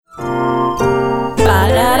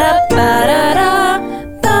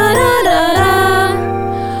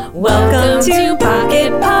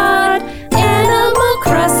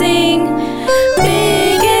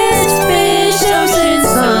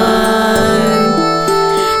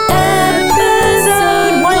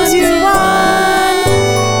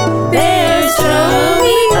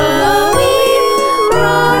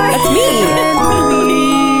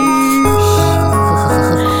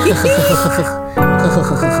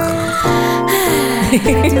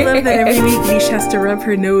I do love that every week Leash has to rub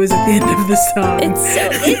her nose at the end of the song. It's so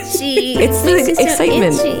itchy. It's the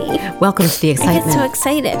excitement. So itchy. Welcome to the I excitement. get so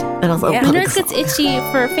excited. And also, Yeah. My nose gets itchy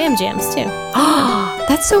for fam jams too.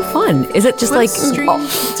 that's so fun. Is it just What's like strange?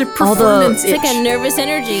 It's a all the- performance It's like itch. a nervous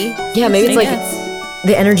energy. yeah, maybe it's I like guess.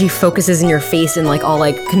 the energy focuses in your face and like all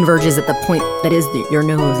like converges at the point that is your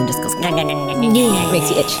nose and just goes makes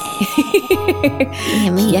you itch.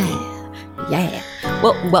 Yeah.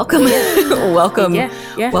 Well, welcome, welcome,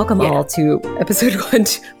 welcome all to episode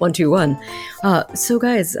 121. So,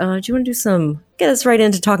 guys, do you want to get us right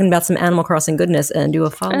into talking about some Animal Crossing goodness and do a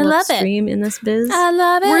follow-up love it. stream in this biz? I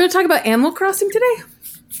love it. We're going to talk about Animal Crossing today?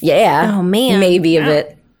 Yeah. Oh, man. Maybe a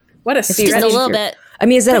bit. What a you- just stretch. a little bit. I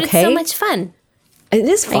mean, is that But okay? it's so much fun. It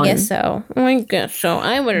is fun. I guess so.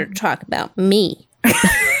 I want to talk about me.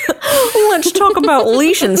 Let's talk about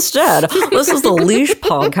Leash instead. This is the Leash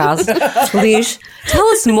podcast. Leash, tell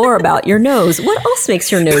us more about your nose. What else makes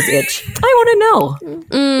your nose itch? I want to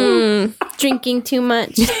know. Drinking too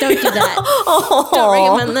much. Don't do that. Don't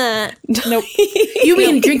recommend that. Nope. You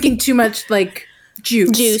mean drinking too much, like,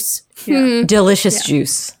 juice? Juice. Delicious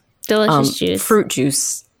juice. Delicious juice. Fruit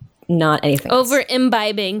juice. Not anything else. Over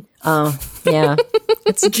imbibing. Yeah.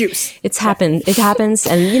 It's juice. It's happened. It happens.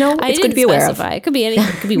 And, you know, I it's good to didn't be aware specify. It could be anything.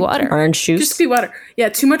 It could be water. of. Orange juice. Just be water. Yeah,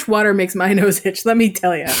 too much water makes my nose itch, let me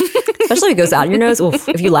tell you. Especially if it goes out your nose. Oof,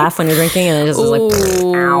 if you laugh when you're drinking and it just is like,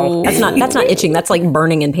 ow. That's not itching. That's like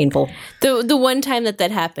burning and painful. The one time that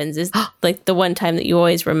happens is like the one time that you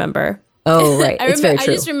always remember. Oh, right. It's very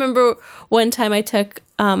true. I just remember one time I took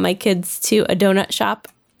my kids to a donut shop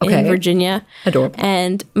Okay. in Virginia. Adorable.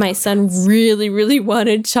 And my son really, really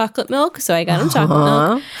wanted chocolate milk, so I got him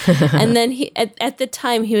chocolate milk. And then he, at the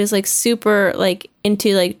time, he was like super like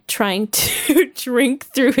into like trying to drink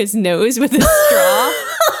through his nose with a straw.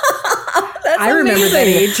 I remember that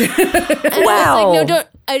age. And Wow. I was like, no, don't.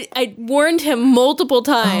 I warned him multiple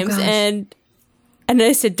times, gosh. and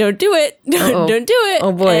I said, don't do it. Don't do it.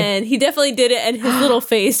 Oh, boy. And he definitely did it, and his little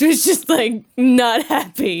face was just like not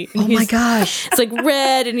happy. Oh, my gosh. It's like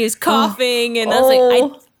red, and he's coughing, and I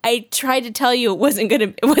was like, I tried to tell you it wasn't gonna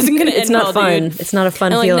end It's not well, fun. dude. It's not a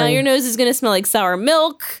fun And like feeling. now your nose is gonna smell like sour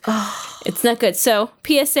milk. It's not good. So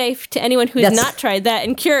PSA to anyone who's That's- not tried that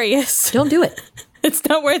and curious, Don't do it. it's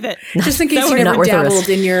not worth it. Just in case Not you never worth the risk. dabbled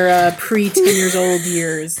in your pre-10 years old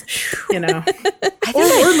years, you know.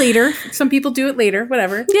 or later. Some people do it later,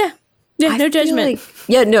 whatever. Yeah, no feel judgment. like-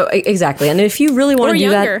 yeah, no, exactly. And if you really want Or to do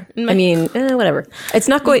younger. that, I mean, whatever. It's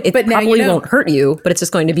not going. It But now you probably know. won't hurt you, but it's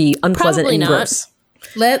just going to be unpleasant Probably and not. gross.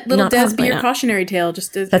 Let little Not Des be possibly your not. cautionary tale,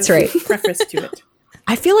 just as That's a right. preface to it.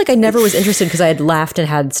 I feel like I never was interested because I had laughed and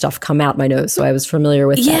had stuff come out my nose, so I was familiar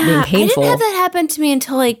with that being Yeah, I painful. didn't have that happen to me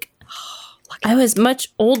until like I was much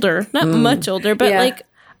older. Not much older, but Yeah. like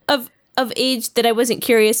of age that I wasn't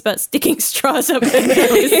curious about sticking straws up my nose.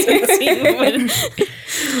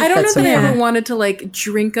 I don't That's know that I okay. ever wanted to like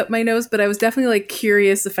drink up my nose, but I was definitely like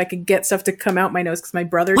curious if I could get stuff to come out my nose because my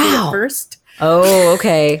brother did Wow. it first. Oh,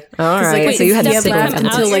 okay. All right. like, so you had to stuff stick laughed with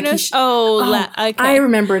until, it. like, your he nose? sh- Okay. I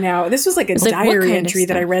remember now. This was like a like, what diary kind of entry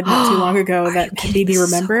that I stuff? read not too long ago that made me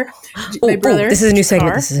remember. Oh, My brother. this is a new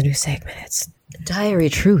segment. Jakar, This is a new segment. It's Diary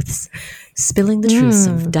Truths. Spilling the truths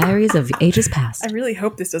of diaries of ages past. I really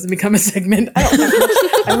hope this doesn't become a segment. I don't have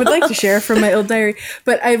much I would like to share from my old diary,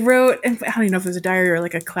 but I wrote, and I don't even know if it was a diary or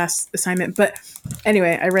like a class assignment, but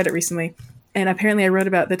anyway, I read it recently. And apparently I wrote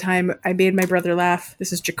about the time I made my brother laugh.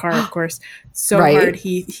 This is Jakar, of course. So Right. hard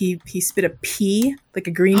he spit a pea, like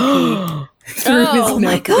a green pea, through his nose. Oh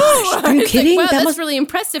my gosh. Are you kidding? Wow, That that's must really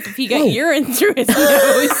impressive if he got urine through his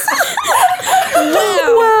nose.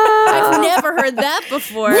 Wow. I've never heard that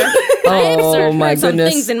before. I've Oh, my heard some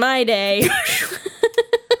goodness. things in my day.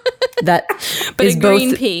 that But is a green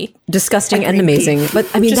both pea. disgusting and green pea. amazing. But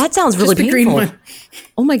I mean, that sounds really Just the painful. green one.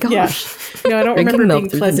 Oh my gosh. Yeah. No, I don't Drinking remember milk being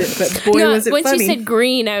through the pleasant, nose. but boy, No, was it when funny. she said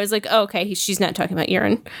green, I was like, oh, okay, she's not talking about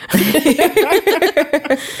urine.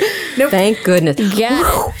 Thank goodness.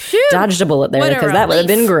 Yeah. Dodged a bullet there What a because that would have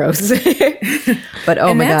been gross. But oh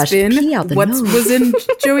and my that's gosh, been pee out the what nose. was in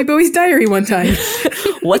Joey Bowie's diary one time.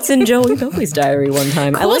 What's in Joey Bowie's diary one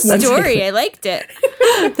time? I Cool like that story. I liked it.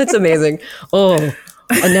 That's amazing. Oh,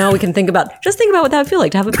 and now we can think about what that would feel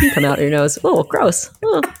like to have a pee come out of your nose. Oh, gross.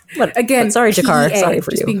 Oh, but Again, but sorry, Jakar. PEA, Sorry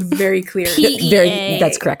for just you. being very clear. PEA.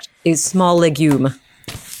 That's correct. A small legume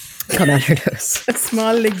come out your nose. A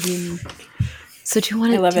small legume. So do you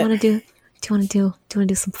want to? love Do you it. want to do? Do you want to do? Do you want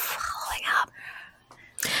to do some following up?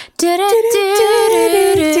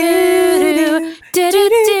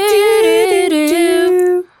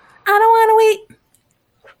 I don't want to wait.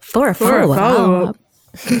 For a follow-up. follow-up.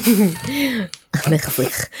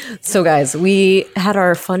 So, guys, we had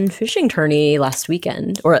our fun fishing tourney last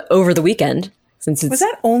weekend, or over the weekend. Since was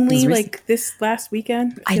that only like this last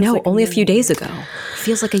weekend? I know, like only a few days ago.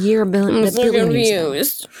 Feels like a year, a billion years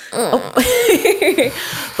ago. Oh.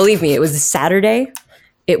 Believe me, it was Saturday.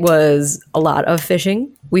 It was a lot of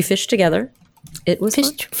fishing. We fished together. It was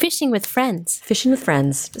fishing with friends. Fishing with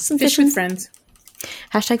friends. Just some fishing with friends.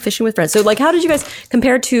 Hashtag fishing with friends. So, like, how did you guys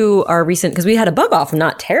compare to our recent? Because we had a bug off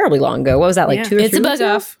not terribly long ago. What was that, like 2 or 3 It's a bug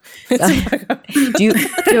off. It's a bug off. Do you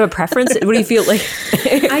have a preference? What do you feel like?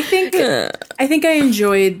 I think I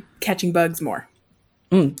enjoyed catching bugs more.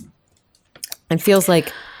 And feels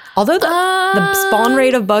like, although the spawn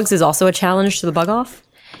rate of bugs is also a challenge to the bug off.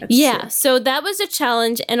 Yeah, so that was a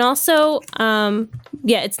challenge, and also,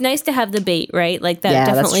 it's nice to have the bait, right? Like that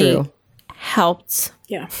definitely helped.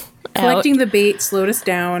 Yeah. Collecting the bait slowed us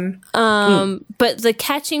down. But the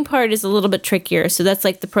catching part is a little bit trickier. So that's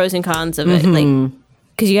like the pros and cons of it. Like,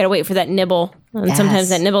 because you got to wait for that nibble. And sometimes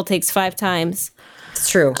that nibble takes 5 times. It's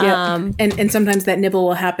true. And sometimes that nibble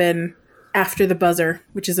will happen after the buzzer,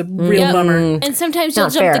 which is a real bummer. And sometimes you'll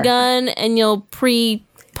jump the gun and you'll pre-pull.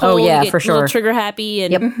 For sure. A little trigger happy.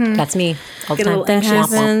 And That's me. All the time. That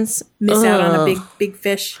happens. Miss out on a big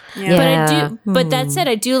fish. Yeah. But that said,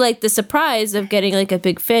 I do like the surprise of getting like a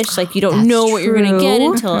big fish. Like you don't know what you're going to get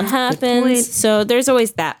until it happens. So there's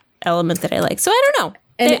always that element that I like. So I don't know.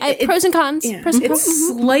 And pros and cons. Yeah.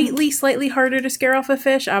 It's slightly harder to scare off a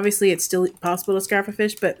fish. Obviously, it's still possible to scare off a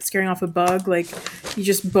fish, but scaring off a bug, like you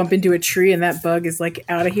just bump into a tree and that bug is like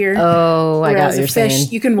out of here. Oh, I got what you're saying.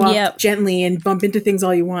 You can walk gently and bump into things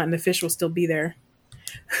all you want, and the fish will still be there.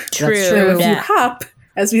 True. So if you hop,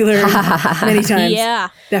 as we learned many times,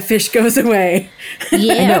 that fish goes away.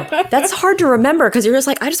 Yeah. I know. That's hard to remember because you're just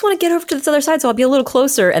like, I just want to get over to this other side, so I'll be a little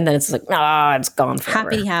closer. And then it's like, it's gone forever.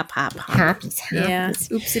 Happy hop. Yeah.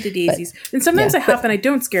 Oopsie daisies. And sometimes I hop and I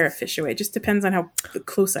don't scare a fish away. It just depends on how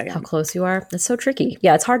close I am. How close you are. That's so tricky.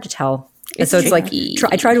 Yeah, it's hard to tell. It's like,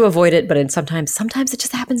 I try to avoid it, but sometimes it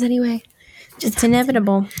just happens anyway. It's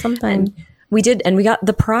inevitable sometimes. We did, and we got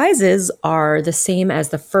the prizes are the same as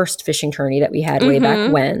the first fishing tourney that we had way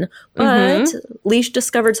back when. But Leash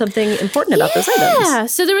discovered something important about those items. Yeah,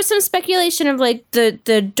 so there was some speculation of like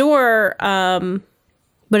the door.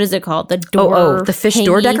 What is it called? The door. The fish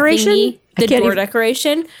door decoration. Thingy, the door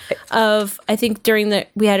decoration of I think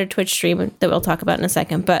we had a Twitch stream that we'll talk about in a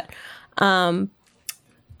second, but I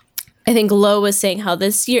think Lo was saying how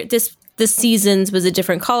this season's was a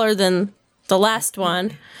different color than the last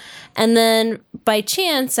one. And then by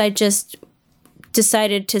chance, I just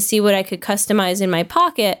decided to see what I could customize in my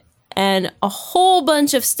pocket. And a whole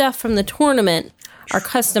bunch of stuff from the tournament are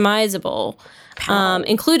customizable,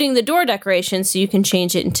 including the door decoration. So you can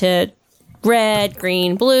change it into red,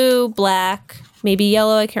 green, blue, black, maybe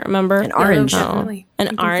yellow. I can't remember. And orange.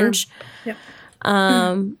 And orange. Yep.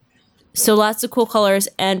 So lots of cool colors.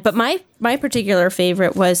 But my particular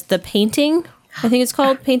favorite was the painting. I think it's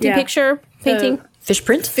called picture painting. Fish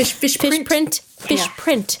print? Fish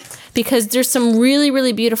print. Because there's some really,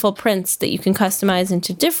 really beautiful prints that you can customize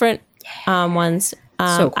into different ones.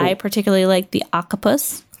 So cool. I particularly like the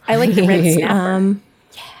octopus. I like the red snapper.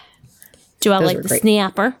 Joelle like the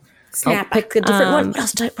snapper. I'll pick a different one. What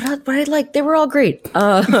else did I like? They were all great.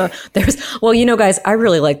 Guys, I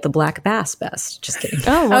really like the black bass best. Just kidding.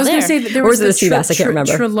 Oh, well, I was going to say that there was the sea bass. I can't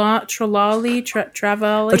remember. Trelawney. Oh,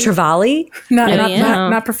 Trevally?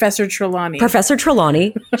 Not Professor Trelawney. Professor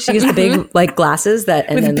Trelawney. She has the big like glasses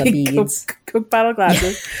and then the beads. Coke bottle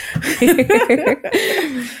glasses.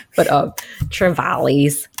 But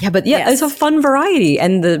Trevallies. Yeah, it's a fun variety.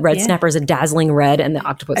 And the red snapper is a dazzling red, and the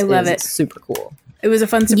octopus is super cool. It was a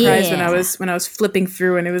fun surprise when I was flipping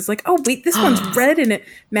through, and it was like, oh wait, this one's red, and it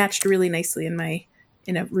matched really nicely in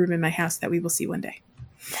a room in my house that we will see one day.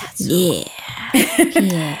 Yeah.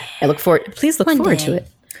 I look forward. Please look forward to it.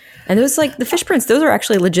 And those like the fish prints, those are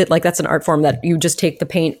actually legit. Like that's an art form that you just take the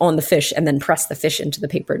paint on the fish and then press the fish into the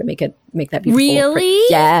paper to make that beautiful. Really?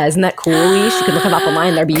 Print. Yeah, isn't that cool? You can look them up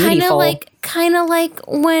online. They're beautiful. Kind of like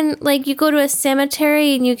when like you go to a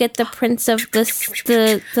cemetery and you get the prints of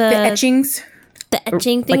the etchings. The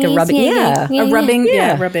etching like a rubbing, a rubbing,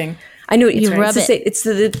 rubbing. I know you rub it. It's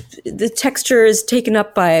the texture is taken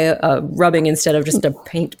up by rubbing instead of just a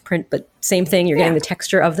paint print, but same thing. You're getting the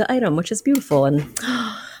texture of the item, which is beautiful and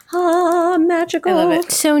magical. I love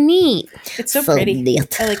it. So neat. It's so pretty.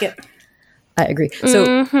 I like it. I agree.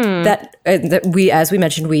 So that we, as we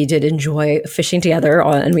mentioned, we did enjoy fishing together,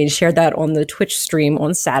 and we shared that on the Twitch stream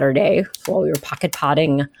on Saturday while we were pocket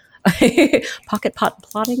potting Pocket pot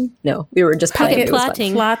plotting? No, we were just Pocket playing.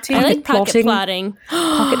 plotting. Plotting. I like pocket plotting. plotting.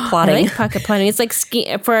 Pocket I plotting. like pocket plotting. It's like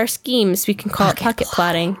for our schemes, we can call it pocket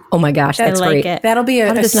plotting. Oh my gosh, that's I like great. it. That'll be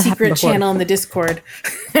How a did this not happen secret before? channel in the Discord.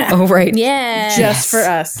 Oh right. Yeah. Just for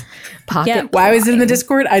us. Pocket. Yeah. Why was it in the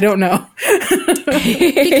Discord? I don't know.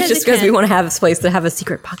 It's just it because we can. want to have a place to have a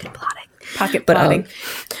secret pocket plotting. Pocket But, plotting.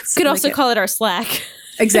 Could also call it our Slack.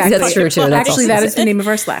 Exactly. That's true, too. That's Actually, also that is the name of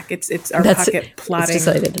our Slack. It's our That's- pocket it's plotting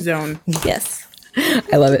decided. zone. Yes.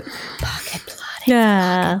 I love it. Pocket plotting.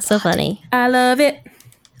 Yeah. So funny. I love it.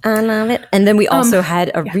 I love it. And then we also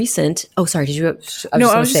had a recent. Oh, sorry. Did you? I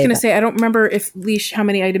was just going to say, I don't remember if Leash, how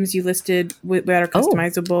many items you listed that are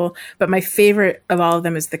customizable, but my favorite of all of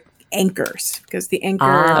them is the anchors, because the anchor,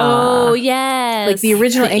 Oh yes. like the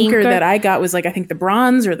original anchor that I got was like, I think the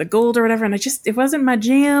bronze or the gold or whatever. And it wasn't my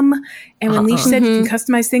jam. And when Leash said you can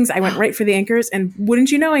customize things, I went right for the anchors. And wouldn't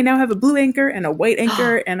you know, I now have a blue anchor and a white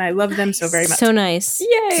anchor, and I love them so very much. So nice.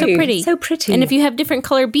 Yay. So pretty. So pretty. And if you have different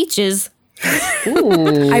color beaches,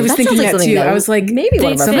 Ooh, I was thinking that something too. that I was like, maybe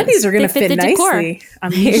one of our some of friends. these are going to They fit fit the decor. nicely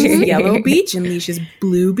on Leash's yellow beach and Leash's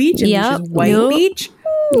blue beach and Yep. Leash's white Yep. beach.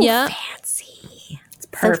 yeah, fancy. It's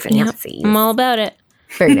perfect. fancy. I'm all about it.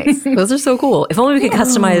 Very nice. Those are so cool. If only we could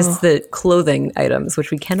customize the clothing items,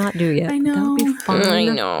 which we cannot do yet. I know. That would be fun. I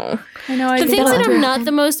know. I know. The things that I'm not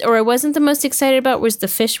the most, or I wasn't the most excited about, was the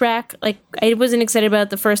fish rack. Like I wasn't excited about it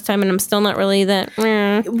the first time, and I'm still not really that.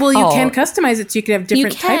 Well, you can customize it so you could have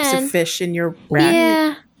different types can. of fish in your rack.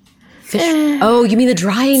 Yeah. Fish. Oh, you mean the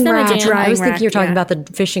drying not my rack? jam. I was Drying thinking you're talking rack, about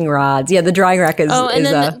the fishing rods. Yeah, the drying rack is. Oh, and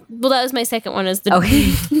is, then that was my second one. Is the okay.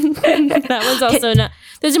 that one's also not.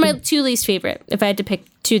 Those are my two least favorite. If I had to pick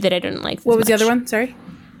two that I didn't like. What was the other one? Sorry.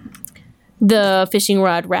 The fishing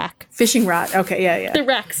rod rack. Fishing rod. Okay, yeah. The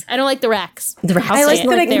racks. I don't like the racks. The racks. I I'll like say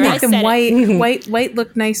that I it. can There, make them said it. white. White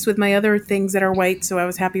looked nice with my other things that are white, so I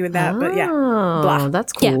was happy with that. But yeah, Oh, blah.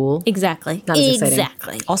 that's Yeah, cool. exactly. Not as exciting.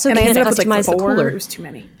 Exactly. Also, And I can ended up with like customize the 4. cooler. It was too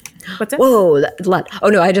many. What's that? Whoa, that's a lot. Oh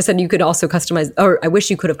no, I just said you could also customize, or I wish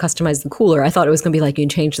you could have customized the cooler. I thought it was going to be like you can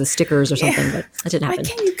change the stickers or something, but that didn't Why happen.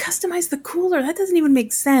 can't you customize the cooler? That doesn't even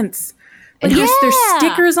make sense. Like there's Yeah.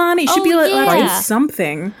 stickers on it. You should be allowed to yeah. do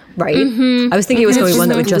something. Right? I was thinking it was going to be one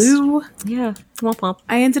that would just. glue. Yeah. Womp womp.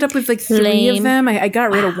 I ended up with like 3 Lame. of them. I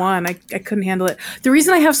got rid of one. I couldn't handle it. The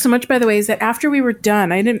reason I have so much, by the way, is that after we were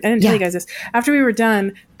done, I didn't tell Yeah. you guys this. After we were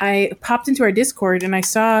done, I popped into our Discord and I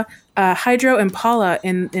saw Hydro and Paula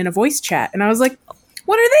in a voice chat, and I was like,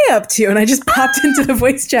 "What are they up to?" And I just popped into the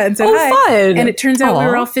voice chat and said Oh, hi. fun. And it turns out we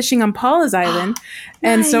were Aw. all fishing on Paula's island,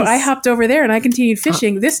 and so I Nice. hopped over there and I continued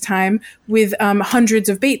fishing. This time with hundreds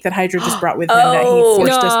of bait that Hydro just brought with him that he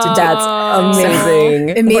forced us to do. That's amazing.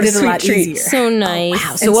 It made What it a sweet lot treat. easier. So nice.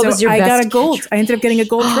 Wow. So And what was your I best? got a gold. I ended up getting a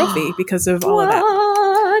gold trophy because of all of that.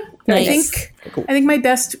 Nice. I think my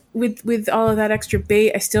best with all of that extra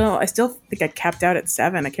bait. I still think I capped out at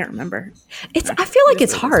 7. I can't remember. I feel like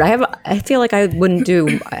it's hard. I feel like I wouldn't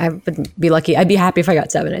do. I wouldn't be lucky. I'd be happy if I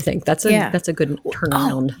got 7. I think that's a good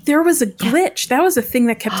turnaround. There was a glitch. That was a thing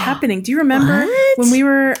that kept happening. Do you remember What? when we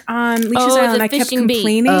were on Leash's Oh, Island? the I kept fishing bait.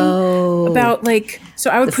 complaining about so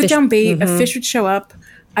I would put fish- down bait. A fish would show up.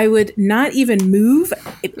 I would not even move.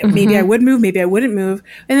 Maybe I would move. Maybe I wouldn't move,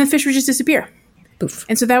 and then the fish would just disappear. Poof.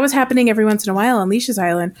 And so that was happening every once in a while on Leash's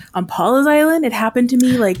Island. On Paula's Island, it happened to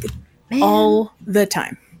me like all the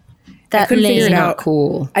time. That couldn't figure is it not out.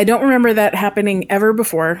 cool. I don't remember that happening ever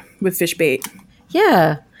before with fish bait.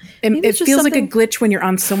 Yeah. It it's just feels like a something- glitch when you're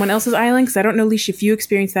on someone else's island, because I don't know, Leash, if you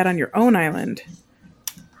experienced that on your own island,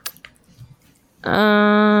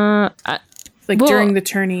 like Well- during the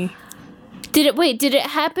tourney. Did it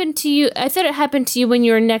happen to you? I thought it happened to you when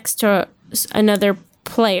you were next to another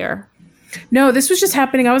player. No, this was just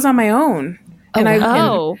happening. I was on my own, and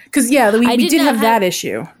wow. because we I did did not have have- that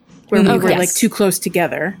issue where we were Yes. like too close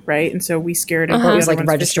together, right? And so we scared the It was other like ones fished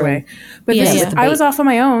registering. away. But Yeah, this yeah. is, With the I bait. was off on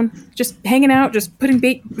my own, just hanging out, just putting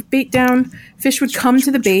bait down. Fish would come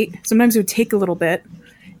to the bait. Sometimes it would take a little bit,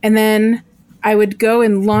 and then I would go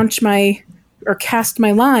and launch or cast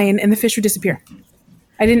my line, and the fish would disappear.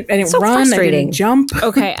 I didn't So run. I frustrating. didn't jump.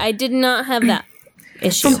 Okay, I did not have that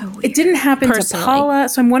issue. It didn't happen Personally. to Paula,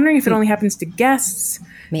 so I'm wondering if it only happens to guests.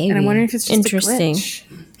 Maybe. And I'm wondering if it's just Interesting. a glitch.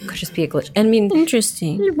 Could just be a glitch. I mean,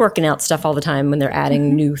 Interesting. you're working out stuff all the time when they're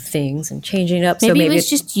adding new things and changing it up. Maybe, so it maybe was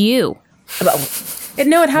just you.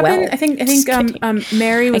 No, it happened. Well, I think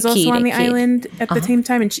Mary was I also keyed, on I the keyed. island at the same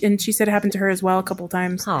time, and she said it happened to her as well a couple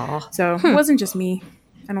times. Aw. So it wasn't just me.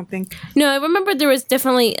 I don't think. No, I remember there was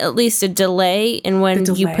definitely at least a delay in when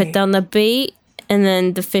you delay. put down the bait and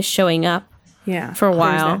then the fish showing up. Yeah, For a there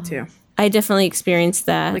was while. that too. I definitely experienced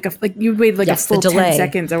that. Like you waited like Yes, a full the delay. 10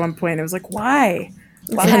 seconds at one point. It was like, why?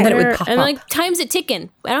 And then it would pop and up. like time's it ticking.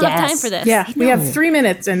 I don't have time for this. Yeah, we have 3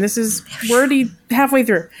 minutes, and we're already halfway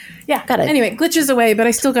through. Yeah. Got it. Anyway, glitches away, but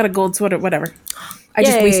I still got a gold, so whatever. I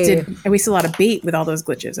wasted a lot of bait with all those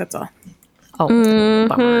glitches. That's all. Oh,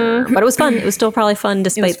 bummer. But it was fun. It was still probably fun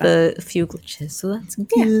despite the few glitches. So that's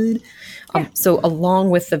good. So along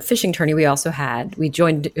with the fishing tourney, we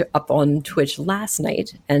joined up on Twitch last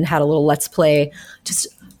night and had a little Let's Play, just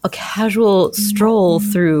a casual stroll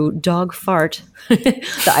through Dog Fart, the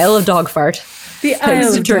Isle of Dog Fart. The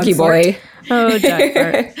Isle of Turkey Dog Boy. Oh, Dog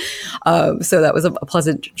Fart. So that was a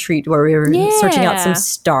pleasant treat where we were searching out some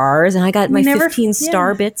stars, and I got my 15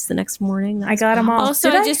 star bits the next morning. I got them all. Also,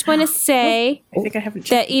 I just want to say I think I haven't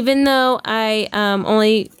that even though I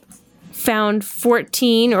only found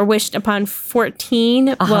 14 or wished upon 14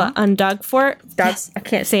 on Dog Fort. I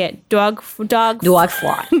can't say it. Dog Fort. Dog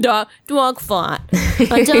Fort. Dog Fort.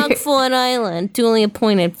 On Dog Fort Island, duly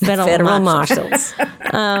appointed federal marshals.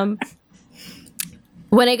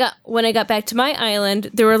 When I got back to my island,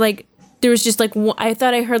 there was just like I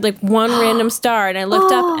thought I heard like one random star, and I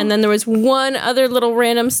looked up, and then there was one other little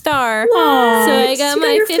random star. Whoa, so I got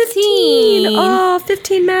my 15. Oh,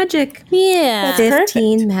 15 magic. Yeah,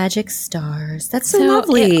 15 magic stars. That's so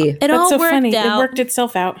lovely. It all worked out. It worked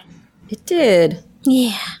itself out. It did.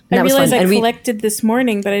 Yeah. I realized I collected this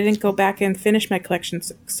morning, but I didn't go back and finish my collection,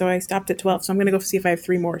 so I stopped at 12. So I'm going to go see if I have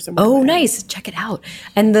 3 more somewhere. Oh, nice. Check it out.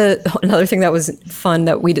 And another thing that was fun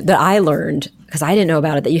that I learned, because I didn't know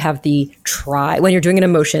about it, that you have the try when you're doing an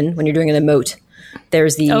emotion, when you're doing an emote.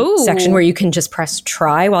 There's the section where you can just press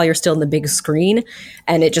try while you're still in the big screen,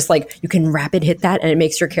 and it just like you can rapid hit that, and it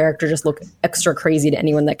makes your character just look extra crazy to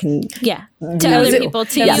anyone that can. Yeah, to other people.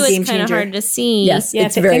 To you, it's kind of hard to see. Yes,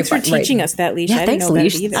 it's very fun. Thanks for teaching us that, Leash. Yeah, I didn't know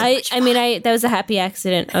Leash. that either. I mean, that was a happy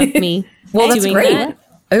accident of me. Well, that's doing great. That.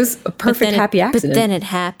 It was a perfect happy accident. But then it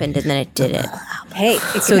happened, and then it did it. Hey,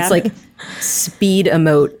 so it's like speed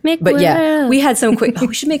emote. But yeah, we had some quick.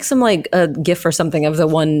 We should make some like a GIF or something of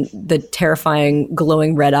the terrifying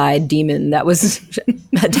glowing red-eyed demon that was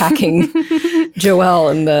attacking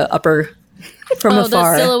Joelle in the upper from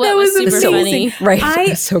afar. The silhouette was super funny. Right,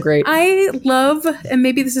 that's so great. I love, and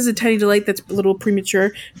maybe this is a tiny delight that's a little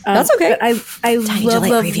premature. That's okay. But I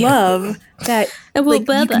love that like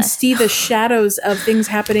you can see the shadows of things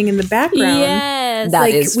happening in the background. Yes, that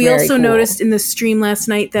like is we very also cool. noticed in the stream last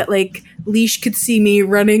night that like Leash could see me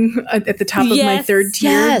running at the top of my 3rd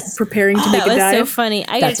tier, preparing to make a dive. That was so funny.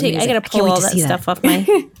 I gotta pull all that stuff off my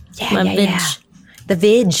vid. The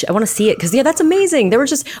Vig. I want to see it because that's amazing. There were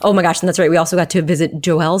just oh my gosh, and that's right. We also got to visit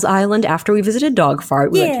Joelle's Island after we visited Dog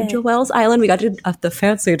Fart. We went to Joelle's Island. We got to the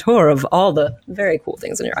fancy tour of all the very cool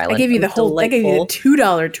things on your island. I gave you the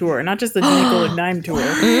 $2 tour, not just the nickel and dime tour.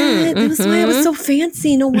 It was so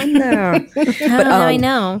fancy. No wonder. But I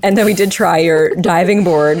know. And then we did try your diving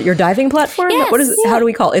board, your diving platform. Yes, what is it? How do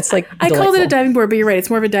we call it? It's like I called it a diving board, but you're right. It's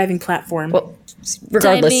more of a diving platform. Well,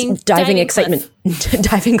 regardless, diving excitement,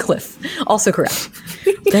 diving cliff, also correct.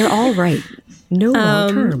 They're all right. No wrong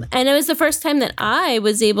term. And it was the first time that I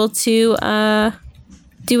was able to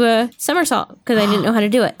do a somersault because I didn't know how to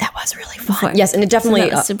do it. That was really fun. Yes, and it definitely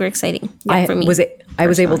that was super exciting for me. I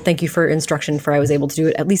was able. Thank you for instruction. I was able to do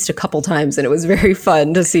it at least a couple times, and it was very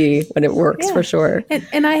fun to see when it works for sure.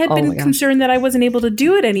 And I had been concerned that I wasn't able to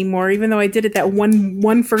do it anymore, even though I did it that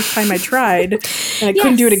one first time I tried, and I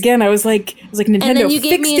couldn't do it again. I was like Nintendo. And then you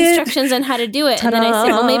gave me instructions on how to do it, Ta-da. And then I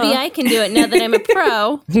said, well, maybe I can do it now that I'm a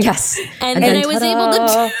pro. Yes, and then I was able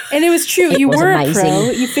to. And it was true. You were amazing. A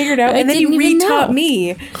pro. You figured it out, and then you retaught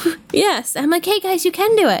me. Yes, I'm like, hey guys, you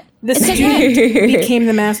can do it. The student became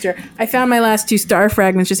the master. I found my last 2 star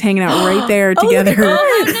fragments just hanging out right there together.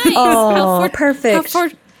 Oh, nice. Oh, perfect.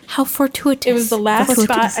 How fortuitous. It was the last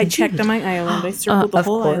spot I checked on my island. I circled the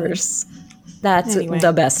whole island. Of course. That's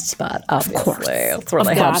the best spot, obviously. Of course. It's where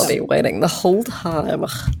they have to be waiting the whole time.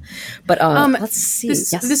 But let's see.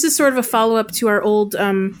 This is sort of a follow-up to our old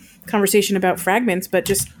conversation about fragments, but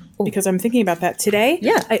just because I'm thinking about that today,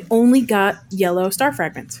 I only got yellow star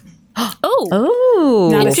fragments.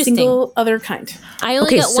 Not a single other kind. I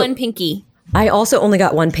only got one pinky. I also only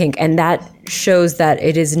got one pink, and that shows that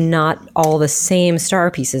it is not all the same star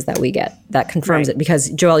pieces that we get. That confirms it, because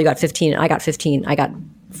Joelle, you got 15, I got 15. I got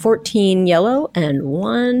 14 yellow and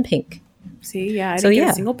 1 pink. See, I didn't get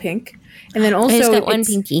a single pink. And then also, one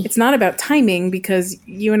pinky. It's not about timing, because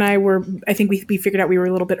you and I were, I think we figured out we were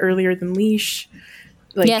a little bit earlier than Leash.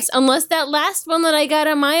 Yes, unless that last one that I got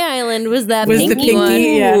on my island was the pinky one.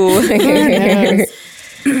 Yeah.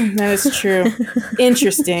 That is true.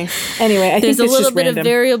 Interesting. Anyway, I think there's a little bit random. of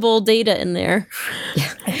variable data in there.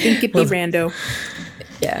 I think it'd be rando.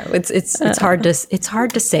 Yeah, it's hard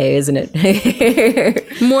to say, isn't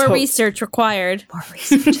it? More research required. More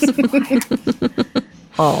research is required.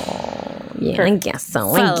 Oh, yeah, I guess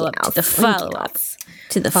so. Follow-up to the follow-ups.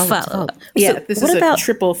 To the follow-up. Yeah, So this what is about- a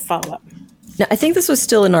triple follow-up. Now, I think this was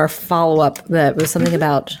still in our follow-up that was something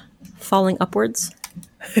about falling upwards.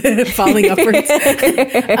 Falling upwards.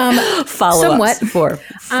 Follow-ups Somewhat. for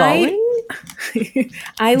falling?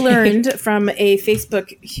 I learned from a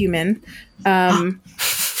Facebook human.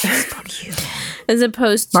 As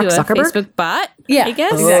opposed to Mark a Zuckerberg? Facebook bot, Yeah, I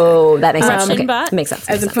guess. exactly. Oh, that makes sense. Russian Okay. bot? Makes sense.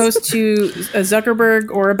 As makes sense. opposed to a Zuckerberg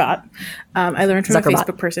or a bot. I learned from Zuckerbot. a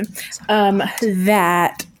Facebook person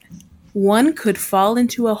that one could fall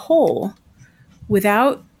into a hole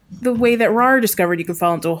without the way that Rar discovered you could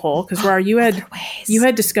fall into a hole. Because Rar, you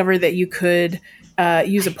had discovered that you could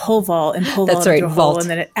use a pole vault and pull That's vault into right, a hole, vault. and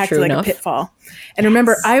then it acted True like enough. a pitfall. And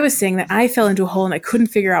remember, I was saying that I fell into a hole and I couldn't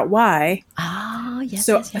figure out why. Ah, yes.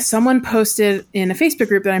 So someone posted in a Facebook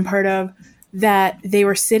group that I'm part of that they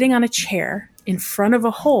were sitting on a chair in front of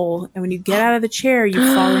a hole, and when you get out of the chair, you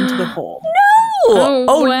fall into the hole.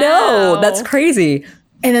 Oh wow. no, that's crazy.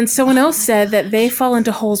 And then someone else said that they fall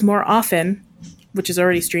into holes more often, which is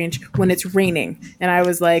already strange, when it's raining. And I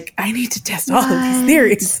was like, I need to test all of these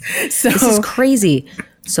theories. So This is crazy.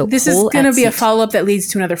 So this is hole going to at be a sea. follow-up that leads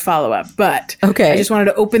to another follow-up. But Okay. I just wanted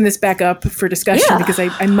to open this back up for discussion Yeah. because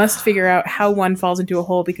I must figure out how one falls into a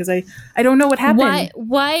hole because I don't know what happened.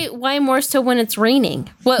 Why more so when it's raining?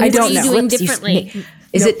 What I are don't you know. doing Slips, you differently?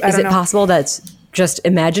 Is Nope, I it don't know. possible that's just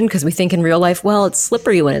imagined because we think in real life, well, it's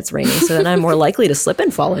slippery when it's raining, so then I'm more likely to slip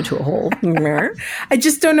and fall into a hole. I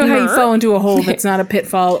just don't know how you fall into a hole that's not a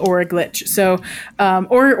pitfall or a glitch. So,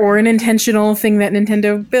 or an intentional thing that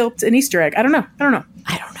Nintendo built, an Easter egg. I don't know. I don't know.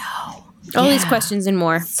 All these questions and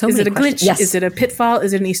more. So Is many it a glitch? questions. Yes. Is it a pitfall?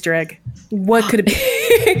 Is it an Easter egg? What could it be?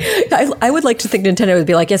 I would like to think Nintendo would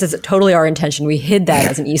be like, yes, it's totally our intention. We hid that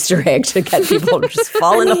as an Easter egg to get people to just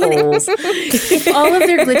fall into holes. If all of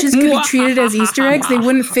their glitches could be treated as Easter eggs, they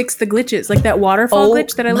wouldn't fix the glitches. Like that waterfall Oh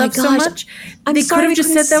glitch that I my love so gosh. much. I'm They sorry could we have just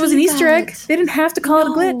couldn't said that was an see Easter egg. that. They didn't have to call it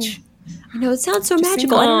a glitch. I know, it sounds so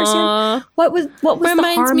magical. I don't understand. What was the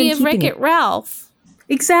Reminds harm me in of keeping Wreck-It Ralph.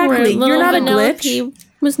 where Exactly. little You're not a Vanellope glitch.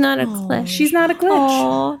 Was not a glitch. She's not a glitch.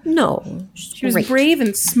 Oh, no. She was brave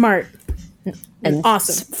and smart. and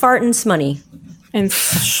awesome. Fart and smoney. And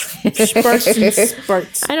sparks and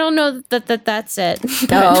sparks. I don't know that's it.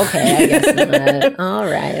 Oh, okay. I guess not. All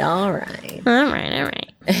right. All right.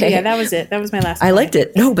 Yeah, that was it. That was my last I one. liked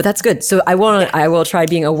it. No, but that's good. So I will try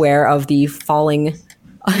being aware of the falling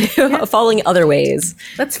other ways.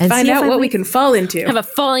 Let's And find see if out I what we like- can fall into. Have a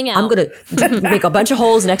falling out. I'm gonna make a bunch of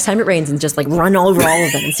holes next time it rains and just like run over all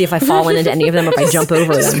of them and see if I fall into any of them or if I jump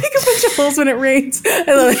over them. Make a bunch of holes when it rains. I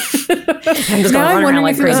love it. I'm just Now gonna I'm run around wondering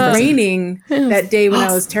like if it was crazy. raining that day when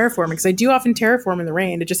I was terraforming because I do often terraform in the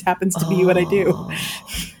rain. It just happens to be what I do.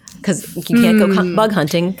 Because you can't go bug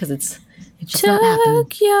hunting because it's just not happening.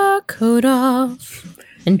 Took your coat off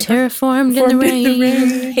and terraformed in the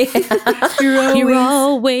rain. You're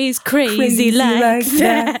always crazy like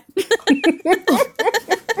that.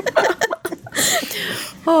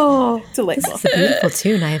 Oh, Delightful. it's a beautiful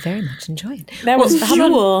tune. I very much enjoyed. That was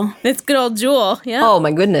Jewel, That's good old Jewel. Yeah. Oh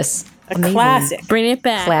my goodness. a classic. Bring it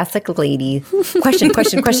back. Classic lady. Question.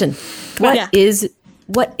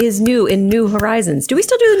 What is new in New Horizons? Do we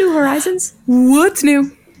still do the New Horizons? What's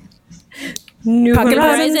new? New Pocket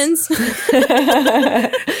Horizons.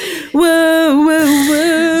 Whoa,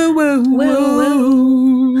 whoa, whoa,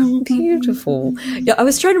 whoa. Beautiful. Yeah, I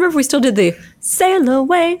was trying to remember if we still did the sail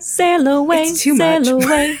away, It's too sail much.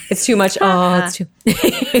 away. It's too much. Oh, it's too.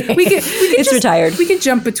 It's It's retired. We can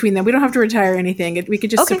jump between them. We don't have to retire anything. We could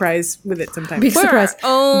just Okay. surprise with it sometimes. Big We're our surprise.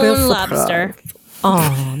 own Big lobster.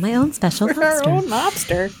 Oh, my own special Our lobster. own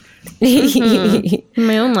lobster.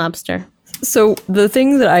 My own lobster. So the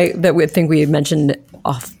thing that we think we had mentioned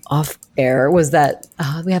off air was that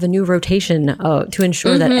we have a new rotation to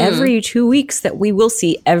ensure that every 2 weeks that we will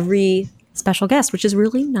see every special guest, which is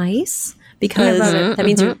really nice because that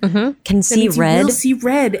means you can see Red. We'll see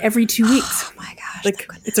Red every 2 weeks. Oh my gosh, Like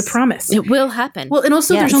it's a promise. It will happen. Well, and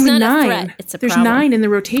also Yeah, there's it's only not a 9. threat, it's a There's problem. 9 in the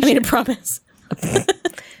rotation. I made a promise.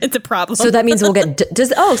 It's a problem. so that means we'll get so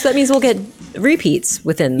that means we'll get repeats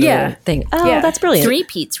within the Yeah. thing. Oh, Yeah. that's brilliant.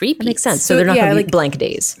 repeats. That makes sense. So, So, they're not yeah, going to be like- blank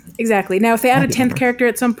days. Exactly. Now, if they add a 10th character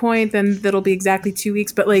at some point, then that'll be exactly 2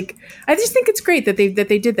 weeks. But like, I just think it's great that they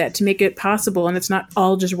did that to make it possible, and it's not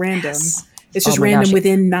all just random. Yes. It's just Oh my random gosh.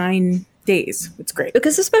 within 9 days. It's great.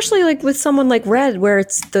 Because especially like with someone like Red, where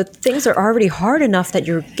it's the things are already hard enough that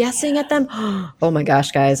you're guessing at them. Oh my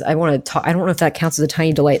gosh, guys! I want to talk. I don't know if that counts as a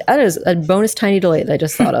tiny delight. That is a bonus tiny delight that I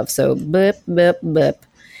just thought of. So blip, blip, blip.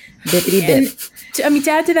 Bippity bip. To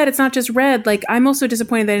add to that, it's not just red. Like, I'm also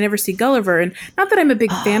disappointed that I never see Gulliver. And not that I'm a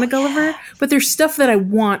big fan of Gulliver, but there's stuff that I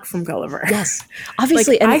want from Gulliver. Yes.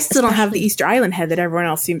 Obviously. Like, I still don't have the Easter Island head that everyone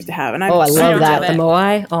else seems to have. And I love that. The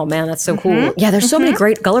Moai. Oh, man, that's so cool. Yeah, there's so many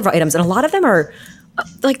great Gulliver items. And a lot of them are,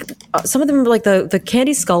 some of them are like the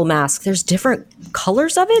candy skull mask. There's different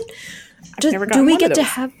colors of it. Do we get to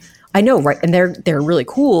have... I know, right? And they're really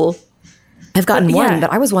cool. I've gotten one,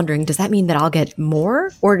 but I was wondering, does that mean that I'll get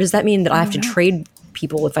more? Or does that mean that I have to trade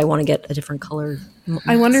people if I want to get a different color?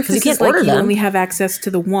 I wonder if this is like you only have access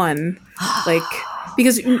to the one. Like,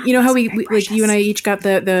 because you know how we like you and I each got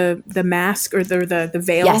the mask or the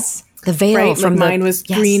veil? Yes. The veil, right? From like mine was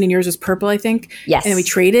green and yours was purple, I think. Yes. And then we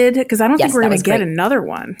traded, because I don't think we're going to get another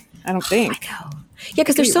one. I don't think. I know. Yeah,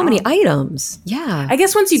 because there's so many items. Yeah. I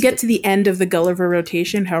guess once you get to the end of the Gulliver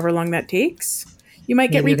rotation, however long that takes, you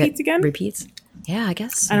might get repeats again. Repeats? Yeah, I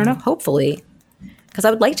guess. I don't know. Hopefully. Because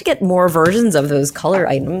I would like to get more versions of those color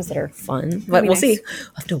items that are fun. But we'll see.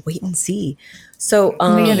 We'll have to wait and see. So,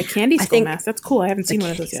 the candy skull mask. That's cool. I haven't seen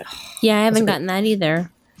one of those yet. Yeah, I haven't gotten that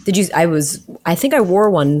either. Did you? I think I wore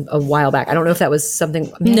one a while back. I don't know if that was something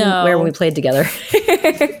where when we played together.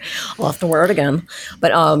 I'll have to wear it again.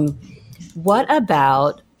 But what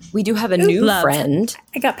about... We do have a new friend.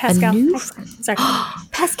 I got Pascal. Sorry.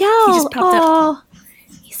 Pascal. He just popped up.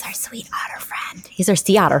 He's our sweet otter friend. He's our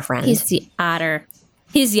sea otter friend. He's the otter.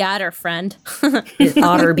 He's the otter friend. His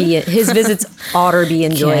visits otter be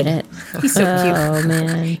enjoyed. Get it. He's so cute. Oh,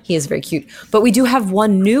 man. He is very cute. But we do have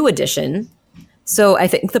one new addition. So I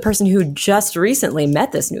think the person who just recently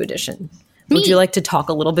met this new addition. Would you like to talk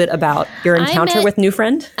a little bit about your encounter with new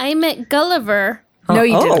friend? I met Gulliver. No,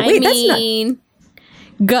 you didn't. Wait, that's not...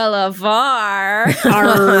 Gulliver.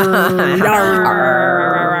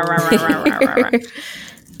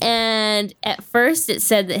 And at first it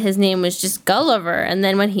said that his name was just Gulliver. And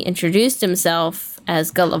then when he introduced himself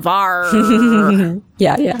as Gulliver,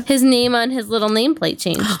 his name on his little nameplate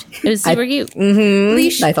changed. It was super cute. Mm-hmm.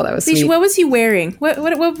 Leash, I thought that was sweet. What was he wearing? What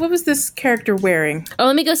was this character wearing? Oh,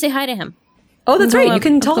 let me go say hi to him. Oh, that's right. You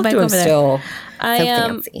can talk to him still. So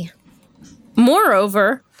fancy.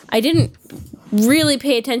 Moreover, I didn't really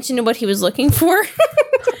pay attention to what he was looking for.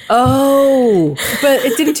 Oh, but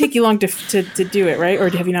it didn't take you long to do it, right? Or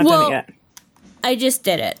have you not done it yet? I just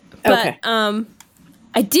did it. But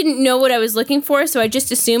I didn't know what I was looking for, so I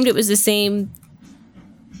just assumed it was the same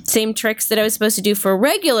tricks that I was supposed to do for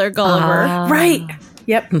regular Gulliver. Right.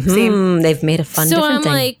 Yep. Same. They've made a fun different thing. So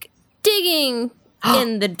I'm like digging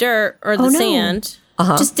in the dirt or the sand.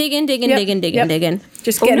 Just digging. Just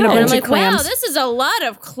getting a bunch I'm of like, clams. wow, this is a lot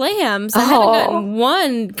of clams. I haven't gotten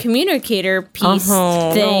one communicator piece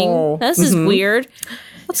thing. No. This is weird.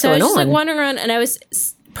 What's So I going was just like on? wandering around, and I was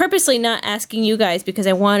purposely not asking you guys because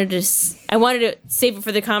I wanted to save it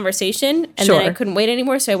for the conversation, and then I couldn't wait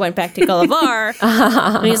anymore. So I went back to Gulliver,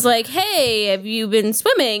 and he's like, "Hey, have you been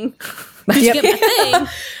swimming? Did you get my thing?"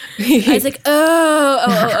 I was like, oh,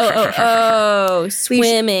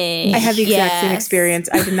 swimming. I had the exact same experience.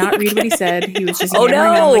 I did not read what he said. He was just yammering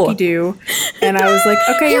on like you do. And I was like,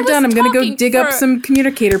 okay, you're done. I'm going to go dig up some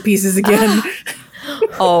communicator pieces again.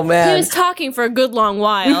 Oh, man. He was talking for a good long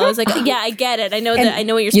while. I was like, yeah, I get it. I know that. I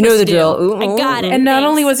know what you're supposed to do. You know the drill. I got it. And not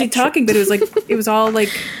only was he talking, but it was all like,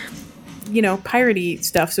 piratey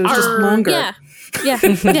stuff. So it was just longer. Yeah.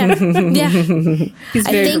 I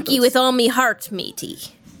thank you with all me heart, matey.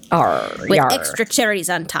 With extra cherries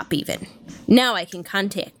on top even. Now I can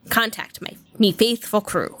contact me faithful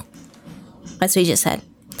crew. That's what he just said.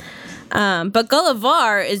 But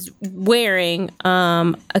Gulliver is wearing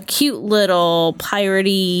a cute little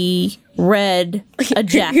piratey red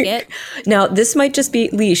jacket. Now, this might just be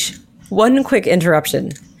Leash. One quick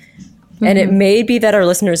interruption. And it may be that our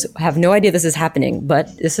listeners have no idea this is happening,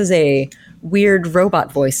 but this is a weird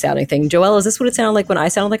robot voice sounding thing. Joelle, is this what it sounded like when I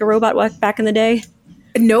sounded like a robot back in the day?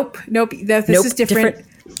 Nope. This is different.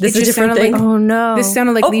 This is a different thing. Oh no! This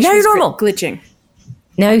sounded like Leash now was you're normal. glitching.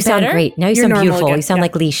 Now you sound great. Now you sound beautiful. Again. You sound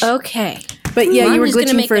like Leash. Okay. But yeah, you were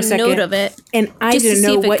glitching for a second. second. Note of it, and I didn't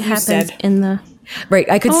know what you said. Right,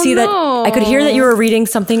 I could see that. I could hear that you were reading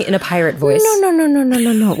something in a pirate voice.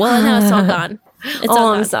 No. Well, now it's all gone. It's all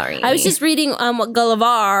gone. I'm sorry. I was just reading what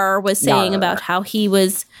Gulliver was saying about how he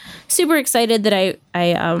was super excited that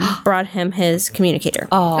I brought him his communicator.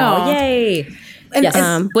 Oh, yay!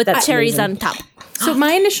 With cherries on top. So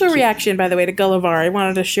my initial reaction, by the way, to Gulliver, I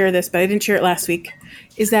wanted to share this, but I didn't share it last week,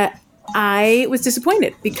 is that I was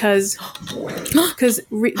disappointed because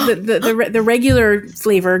the regular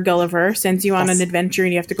flavor Gulliver sends you on an adventure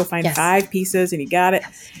and you have to go find 5 pieces and you got it.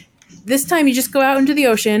 This time you just go out into the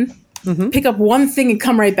ocean, pick up one thing and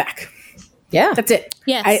come right back. Yeah. That's it.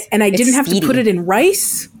 Yes. I didn't have speedy. to put it in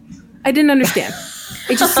rice. I didn't understand.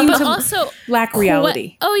 It just seemed to Also, lack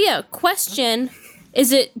reality. oh yeah, question.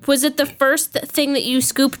 Was it the first thing that you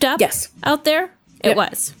scooped up? Yes. Out there? Yep. It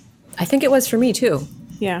was. I think it was for me too.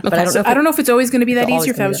 Yeah. But I don't know if I don't know if it's always going to be that always easy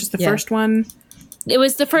or if that gonna was be just that. the Yeah. first one. It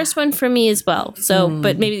was the first one for me as well. So,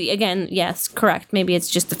 but maybe again, yes, correct. Maybe it's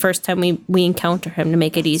just the first time we encounter him to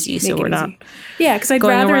make it easy, so Make it we're easy. not. Yeah, because I'd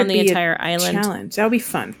going rather around it the be entire a island. challenge. That would be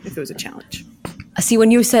fun if it was a challenge. See,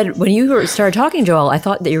 when you started talking, Joel, I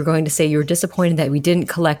thought that you were going to say you were disappointed that we didn't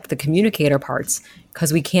collect the communicator parts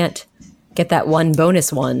because we can't get that one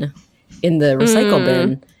bonus one in the recycle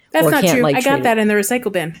bin. That's or not can't, true. like, I got trade that it. in the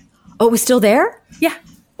recycle bin. Oh, it was still there? Yeah.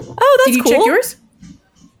 Oh, that's Did you cool. check yours?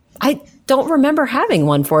 I don't remember having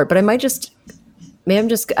one for it, but I might just.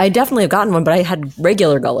 I definitely have gotten one, but I had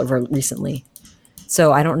regular Gulliver recently,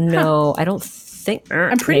 so I don't know. I don't think.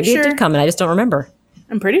 I'm pretty maybe sure it did come, and I just don't remember.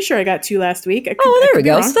 I'm pretty sure I got 2 last week. Oh, there we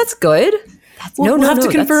go. So that's good. We'll have to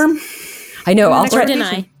that's- confirm. I know. I'll next Or try.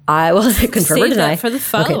 deny. I will confirm or Save deny that for the Okay,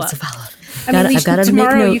 follow-up. it's a follow-up. I mean, I've gotta make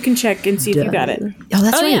tomorrow note. you can check and see if you got it. Oh,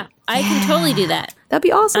 that's Oh right. yeah, I can totally do that. That'd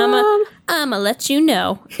be awesome. I'ma let you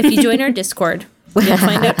know if you join our Discord. You'll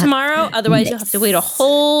find out tomorrow. Otherwise, you'll have to wait a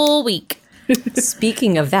whole week.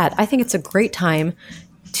 Speaking of that, I think it's a great time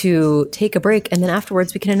to take a break, and then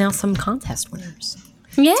afterwards we can announce some contest winners.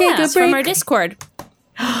 Yeah, Take a from break. our Discord.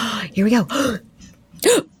 Here we go.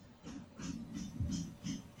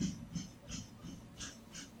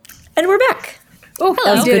 And we're back. Oh,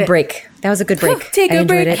 That was a did good it. break. That was a good break. Take I a enjoyed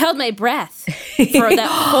break. I it. held my breath for that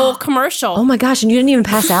whole commercial. Oh my gosh! And you didn't even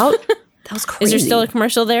pass out. That was crazy. Is there still a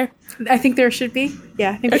commercial there? I think there should be.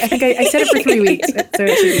 Yeah, I think I said it for 3 weeks, so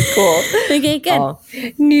it should be cool? Okay, good. Oh.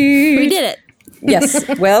 We did it. Yes,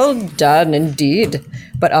 well done indeed.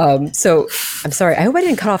 But so I'm sorry. I hope I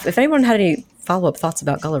didn't cut off. If anyone had any follow-up thoughts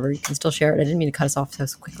about Gulliver, you can still share it. I didn't mean to cut us off so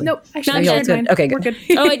quickly. Nope, I should Not have yet. shared Good. mine. Okay, We're good.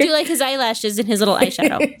 good. Oh, I do like his eyelashes and his little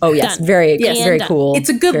eyeshadow. Oh yes, Done. very And very done. cool. It's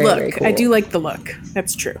a good Very, look. very cool. I do like the look.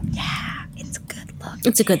 That's true. It's a good look.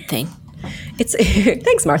 It's a good thing. It's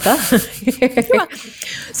thanks, Martha.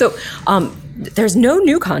 So, there's no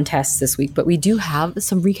new contests this week, but we do have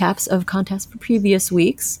some recaps of contests for previous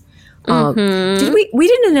weeks. Did we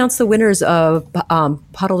didn't announce the winners of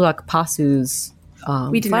Puddle Duck Pasu's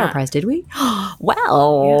We did flower not. prize, did we?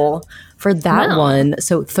 Well, for that one,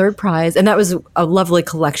 so third prize, and that was a lovely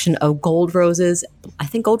collection of gold roses. I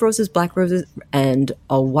think gold roses, black roses, and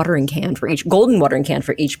a watering can for each golden watering can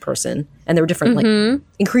for each person, and there were different like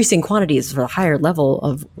increasing quantities for a higher level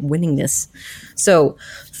of winningness. So,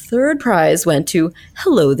 third prize went to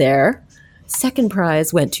Hello There. Second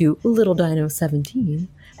prize went to Little Dino 17.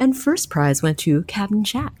 And first prize went to Cabin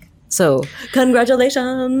Shack. So,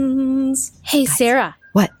 congratulations. Hey, Sarah,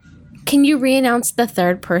 What? can you re-announce the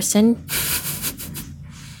third person?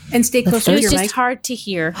 And stay close It to was your just mic. hard to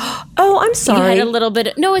hear. Oh, I'm You sorry. had a little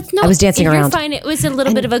bit. No, it's no. I was dancing you're around. Fine. It was a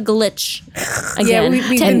little bit of a glitch. Yeah, Again, we've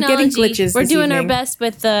been getting glitches We're this doing our evening. best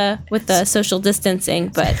with the social distancing,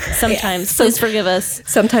 but sometimes please forgive us.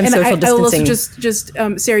 Sometimes And social I will also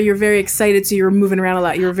distancing. Sarah, you're very excited, so you were moving around a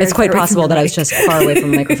lot. You were very. It's quite far away from possible your that I was mic. just far away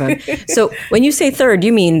from the microphone. So, when you say third,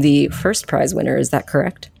 you mean the first prize winner. Is that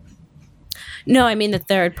correct? No, I mean the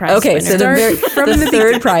third prize. Okay, winner. so the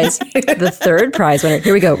third prize, the third prize winner.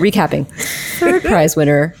 Here we go. Recapping. Third prize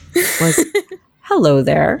winner was Hello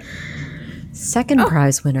There. Second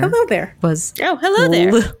prize winner Hello there, was hello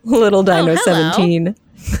there. Little Dino hello. 17.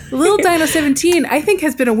 Little Dino 17. I think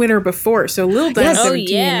has been a winner before, so Little Dino Yes. Oh,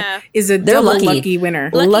 17 yeah. is a They're double lucky. lucky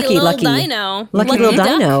winner. Lucky little lucky. dino. Lucky little duck.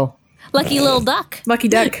 dino. Lucky little duck. Lucky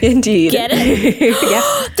duck. Indeed. Get it? Yeah,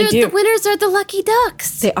 I The do. winners are the lucky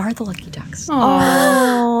ducks. They are the lucky ducks.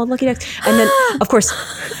 Oh, lucky ducks. And then, of course,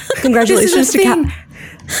 congratulations This is to a Cap.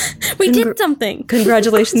 thing. We did something.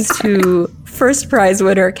 Congratulations to first prize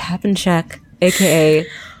winner, Cap'n Shack, aka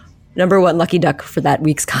number one lucky duck for that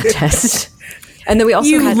week's contest. And then we also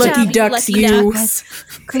You had lucky job, ducks, lucky you. ducks.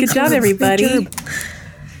 Good job, everybody.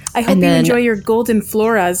 I hope you then- enjoy your golden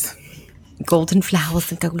floras. golden flowers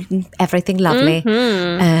and golden everything lovely.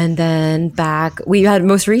 Mm-hmm. And then back, we had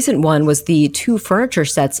most recent one was the 2 furniture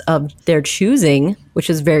sets of their choosing, which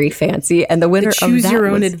is very fancy. And the winner Choose of that your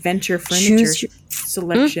own was adventure furniture Choose your-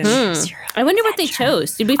 selection. I wonder what they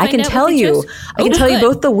chose. Did we I find can out tell what they you. chose? I can Oh, tell you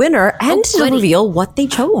good. both the winner and to goody. reveal what they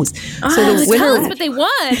chose. So the Tell winner, us what they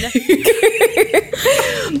won.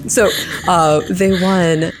 so they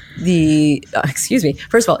won the. Excuse me.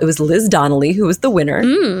 First of all, it was Liz Donnelly who was the winner.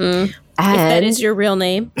 And That is your real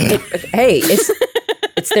name. hey, it's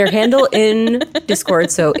It's their handle in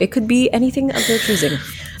Discord, so it could be anything of their choosing.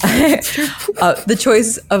 The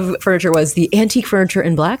choice of furniture was the antique furniture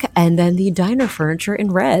in black and then the diner furniture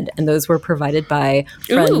in red. And those were provided by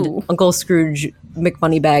friend Uncle Scrooge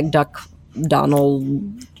McMoneybag Duck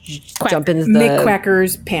Donald jump into the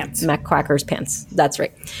McQuacker's pants. McQuacker's pants. That's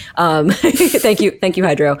right. Thank you,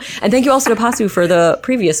 Hydro. And thank you also to Pasu for the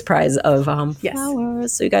previous prize of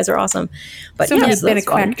flowers. So you guys are awesome. But so many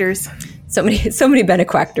Benequactors. So many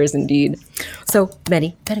Benequactors indeed. So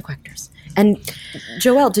many Benequactors. And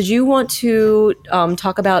Joelle, did you want to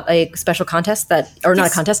talk about a special contest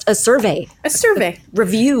a survey. A survey.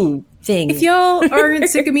 Review thing. If y'all aren't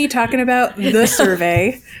sick of me talking about the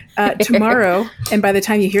survey, tomorrow, and by the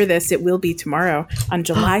time you hear this, it will be tomorrow on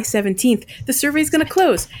July 17th, the survey is going to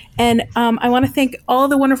close. And I want to thank all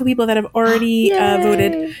the wonderful people that have already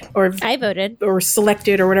voted, or I voted, or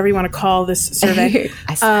selected, or whatever you want to call this survey.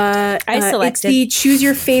 I selected. It's the choose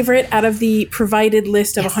your favorite out of the provided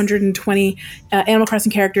list of 120 Animal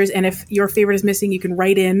Crossing characters. And if your favorite is missing, you can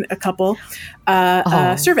write in a couple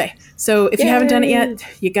survey. So if you haven't done it yet,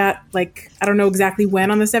 you got I don't know exactly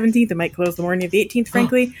when on the 17th. It might close the morning of the 18th,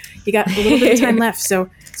 frankly. You got a little bit of time left. So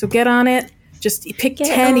get on it. Just pick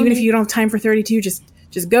 10, even if you don't have time for 32, just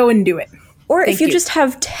go and do it. Or if you just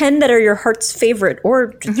have 10 that are your heart's favorite,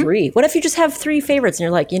 or 3. What if you just have 3 favorites and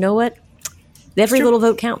you're like, you know what? Every little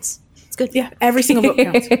vote counts. It's good. Yeah, every single vote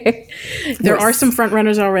counts. There are some front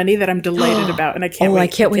runners already that I'm delated about, and I can't wait. I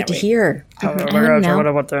can't wait to hear. I'm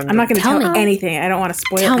not going to tell anything. I don't want to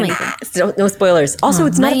spoil anything. No spoilers. Also,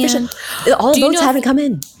 it's not official. All votes haven't come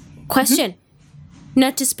in. Question.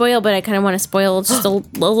 Not to spoil, but I kind of want to spoil just a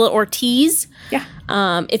little or tease. Yeah.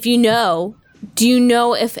 If you know, do you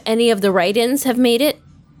know if any of the write-ins have made it?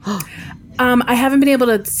 I haven't been able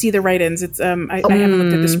to see the write-ins. It's I haven't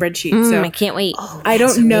looked at the spreadsheet, so I can't wait. I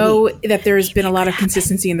don't know that there's been a lot of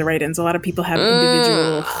consistency in the write-ins. A lot of people have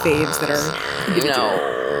individual faves that are individual.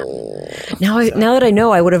 Now that I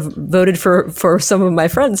know, I would have voted for some of my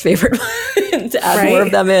friends' favorite to add more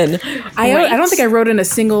of them in. I don't think I wrote in a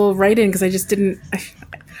single write-in because I just didn't.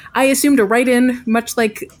 I assumed a write-in, much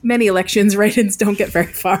like many elections, write-ins don't get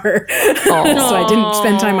very far. So I didn't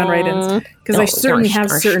spend time on write-ins because I certainly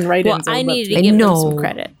have certain write-ins. Well, I needed to give them some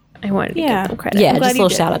credit. I wanted to give them credit. Yeah, just a little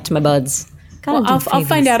shout out to my buds. Well, I'll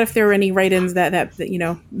find out if there were any write-ins that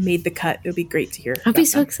made the cut. It would be great to hear. That'd be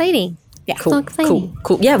so exciting. Yeah, cool, so exciting.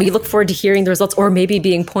 Cool. Yeah, we look forward to hearing the results, or maybe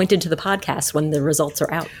being pointed to the podcast when the results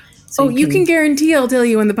are out. So you can guarantee I'll tell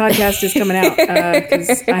you when the podcast is coming out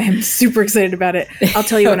because I am super excited about it. I'll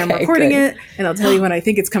tell you when I'm recording it, and I'll tell you when I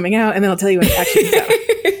think it's coming out, and then I'll tell you when it actually comes out.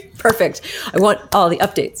 Perfect. I want all the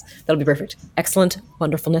updates. That'll be perfect. Excellent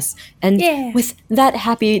wonderfulness. And with that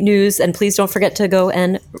happy news, and please don't forget to go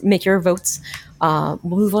and make your votes. We'll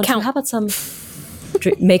move on to how about some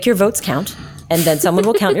make your votes count, and then someone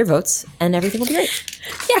will count your votes, and everything will be great.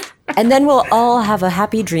 Yeah. And then we'll all have a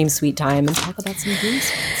happy dream suite time and talk about some dream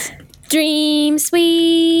suites. Dream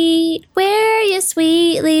sweet, where you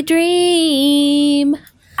sweetly dream.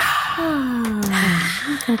 I'm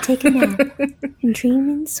gonna take a nap and dream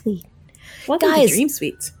in sweet. Welcome to Dream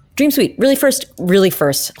Suites. Dream Suite, really first. Really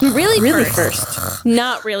first.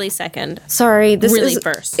 Not really second. Sorry, this really is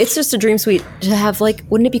first. It's just a Dream Suite to have.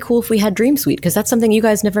 Wouldn't it be cool if we had Dream Suite? Because that's something you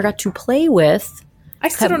guys never got to play with. I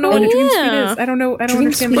still don't know what a Dream Suite is. I don't know. I don't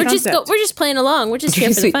understand the concept. We're just playing along. We're just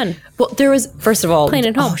here for the fun. Well, there was, first of all, playing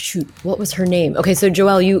at home. Oh shoot, what was her name? Okay, so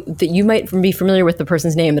Joelle, you might be familiar with the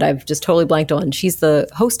person's name that I've just totally blanked on. She's the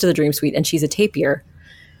host of the Dream Suite, and she's a tapir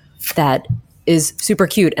that is super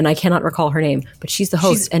cute, and I cannot recall her name, but she's the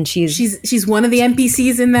host, and she's one of the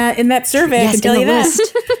NPCs in that survey. Yes, I can tell you that.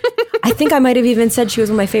 I think I might have even said she was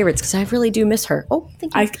one of my favorites because I really do miss her. Oh,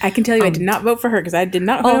 thank you. I can tell you I did not vote for her because I did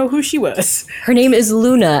not know who she was. Her name is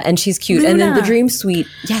Luna, and she's cute. And then the Dream Suite,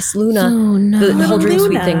 yes, Luna. The whole Dream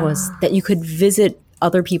Suite thing was that you could visit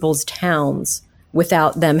other people's towns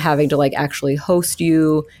without them having to actually host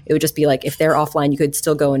you. It would just be if they're offline, you could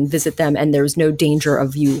still go and visit them, and there was no danger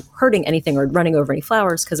of you hurting anything or running over any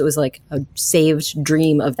flowers because it was a saved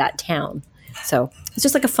dream of that town. So it's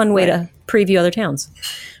just a fun way to preview other towns.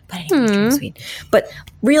 But anyway, Dream Suite. But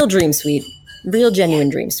real Dream Suite, real genuine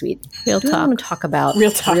Dream Suite. Real talk. I want to talk about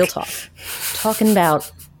real talk. Talking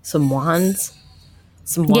about some wands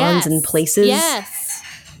in places.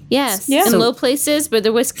 Yes. In low places, but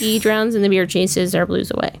the whiskey drowns and the beer chases our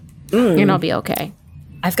blues away. And I'll be okay.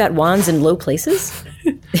 I've got wands in low places?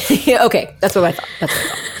 Okay, that's what I thought.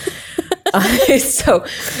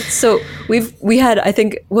 So we had, I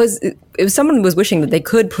think it was someone was wishing that they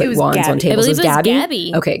could put wands Gabby. on tables. I believe it was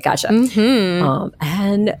Gabby. Okay, gotcha.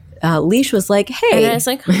 And Leash was like, hey. And I was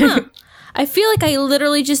like, I feel like I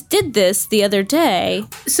literally just did this the other day.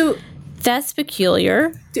 So that's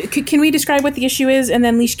peculiar. Can we describe what the issue is? And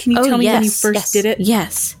then, Leash, can you tell me when you first did it?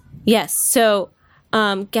 Yes. So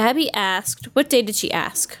Gabby asked, what day did she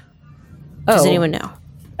ask? Does anyone know?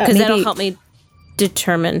 Because that'll help me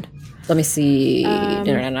determine. Let me see. Pet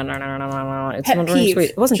peeve.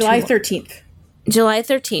 It wasn't July 13th. July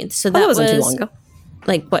 13th. So that wasn't too long ago.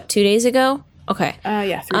 Like, what, 2 days ago? Okay. 3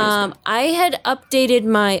 days ago. I had updated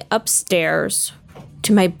my upstairs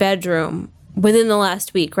to my bedroom within the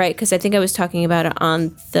last week, right? Because I think I was talking about it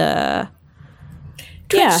on the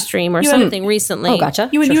Twitch stream or something recently. Oh, gotcha.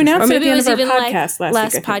 You announced it at the end of our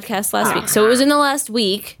podcast last week. So it was in the last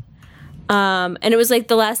week. And it was like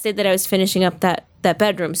the last day that I was finishing up that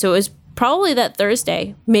bedroom. So it was probably that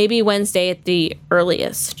Thursday, maybe Wednesday at the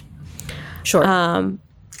earliest. Sure.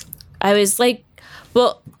 I was like,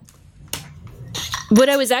 well, what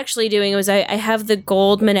I was actually doing was I have the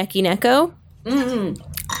gold Maneki Neko.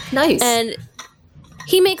 Nice. And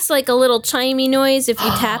he makes like a little chimey noise if you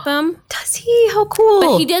tap him. Does he? How cool.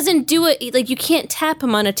 But he doesn't do it, like you can't tap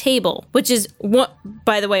him on a table, which is,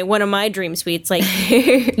 by the way, one of my dream suites. Like,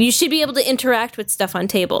 you should be able to interact with stuff on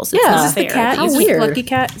tables. It's not Is this the cat? How Is weird. this Lucky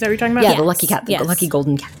Cat? Is that what you're talking about? Yeah, the lucky cat. The lucky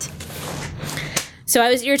golden cat. So I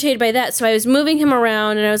was irritated by that. So I was moving him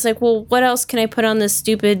around, and I was like, well, what else can I put on this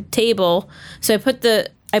stupid table? So I put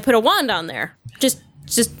a wand on there, just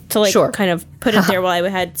to like kind of put it there while I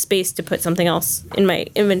had space to put something else in my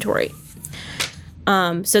inventory.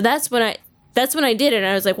 So that's when I did it. And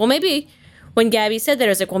I was like, well, maybe when Gabby said that, I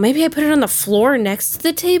was like, well, maybe I put it on the floor next to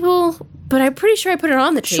the table, but I'm pretty sure I put it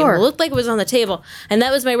on the table. It looked like it was on the table. And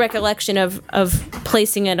that was my recollection of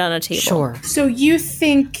placing it on a table. Sure. So you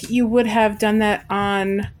think you would have done that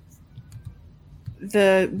on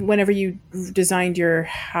whenever you designed your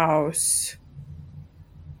house?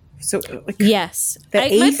 So like yes, the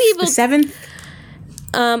 8th, the 7th.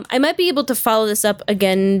 I might be able to follow this up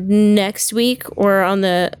again next week or on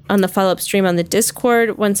the follow up stream on the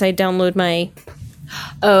Discord once I download my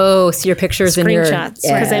so your pictures and your screenshots,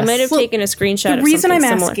 because I might have taken a screenshot. The reason I'm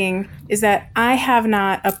similar. asking is that I have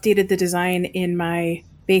not updated the design in my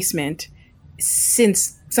basement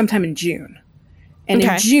since sometime in June, and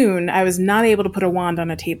in June I was not able to put a wand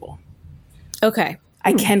on a table. Okay,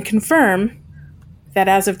 I can confirm that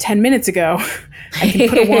as of 10 minutes ago, I can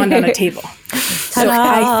put a wand on a table. So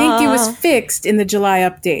I think it was fixed in the July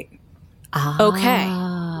update. Okay.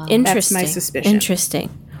 Interesting. That's my suspicion. Interesting.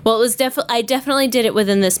 Well, it was I definitely did it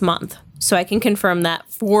within this month, so I can confirm that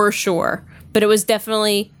for sure. But it was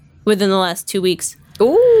definitely within the last 2 weeks.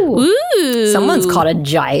 Ooh. Someone's Ooh. caught a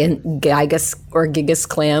giant Gigas or Gigas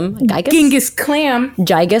clam. Genghis clam.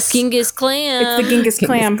 Genghis clam. It's the Genghis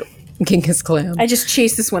clam. Genghis clam. I just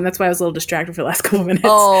chased this one. That's why I was a little distracted for the last couple of minutes.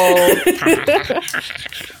 Oh.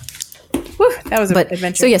 Whew, that was an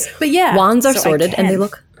adventure. So yes, but yeah, wands are sorted and they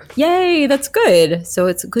look, yay, that's good. So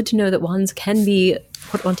it's good to know that wands can be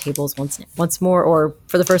put on tables once more, or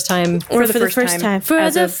for the first time. Or for the first time. For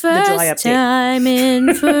the first time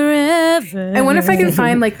in forever. I wonder if I can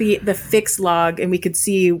find like the fix log and we could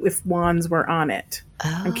see if wands were on it.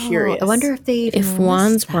 I'm curious. I wonder if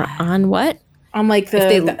wands were on what? On like the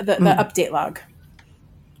update log.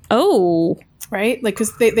 Oh. Right? Like,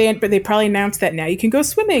 because they probably announced that now you can go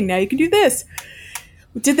swimming, now you can do this.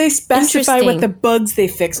 Did they specify what the bugs they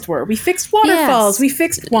fixed were? We fixed waterfalls, we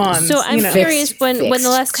fixed wands. So I'm curious when the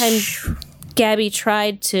last time Gabby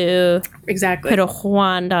tried to put a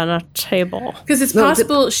wand on a table. Because it's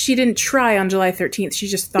possible she didn't try on July 13th. She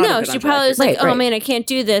just thought of it on she probably was like, right. man, I can't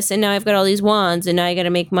do this. And now I've got all these wands and now I got to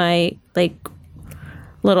make my like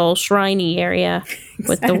little shriney area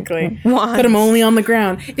with the wands. Put them only on the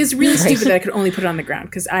ground. It's really stupid that I could only put it on the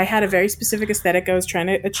ground because I had a very specific aesthetic I was trying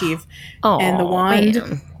to achieve. And the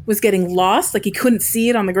wand was getting lost. Like you couldn't see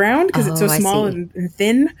it on the ground because it's so small and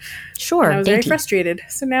thin. Sure. And I was very frustrated.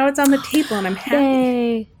 So now it's on the table and I'm happy.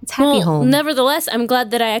 Yay. It's happy home. Nevertheless, I'm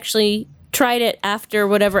glad that I actually tried it after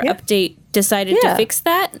whatever update decided to fix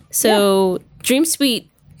that. So Dream Suite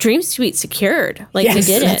secured. Like we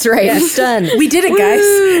did it. That's right. It's done. We did it,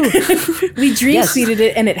 guys. We dream suited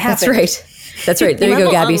it and it happened. That's right. There you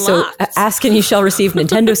go, Gabby. Unlocked. So ask and you shall receive.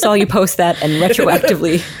 Nintendo saw you post that and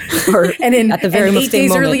retroactively, or at the very most 8 days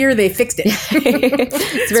moment. earlier, they fixed it.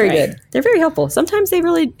 It's very good. They're very helpful. Sometimes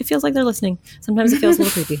it feels like they're listening. Sometimes it feels a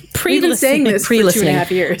little creepy. We've been saying this for 2.5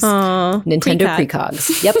 years. Nintendo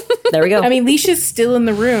precogs. Yep. There we go. I mean, Leash is still in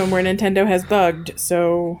the room where Nintendo has bugged,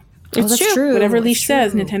 so it's true. Whatever Leash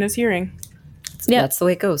says, Nintendo's hearing. Yeah, that's the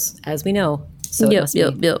way it goes, as we know. So it must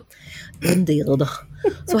be. Indeed.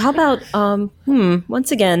 So how about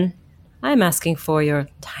once again, I'm asking for your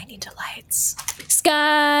tiny delights.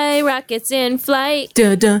 Sky rockets in flight.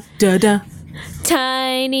 Da da da da.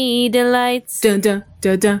 Tiny delights. Da da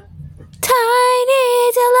da da.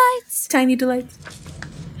 Tiny delights. Tiny delights.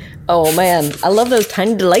 Oh man, I love those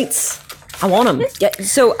tiny delights. I want them. Yeah,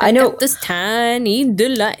 so I know This tiny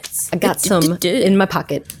delights. I got some in my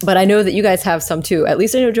pocket, but I know that you guys have some too. At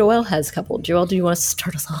least I know Joelle has a couple. Joelle, do you want to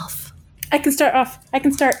start us off? I can start off.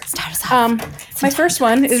 Start us off. My first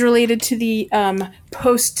one is related to the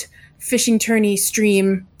post fishing tourney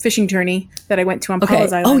stream fishing tourney that I went to on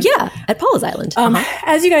Paula's Island. Oh yeah, at Paula's Island.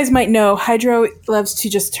 As you guys might know, Hydro loves to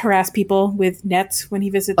just harass people with nets when he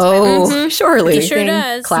visits. Oh, surely. He sure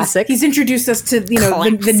does. Classic. He's introduced us to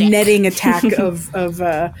the netting attack of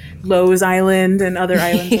Lowe's Island and other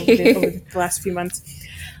islands over the last few months.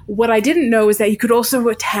 What I didn't know is that you could also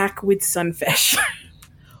attack with sunfish.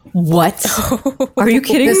 What? Are you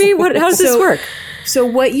kidding me? How does this work? So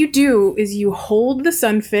what you do is you hold the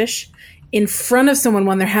sunfish in front of someone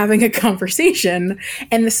when they're having a conversation,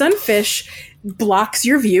 and the sunfish blocks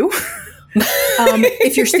your view.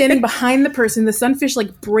 If you're standing behind the person, the sunfish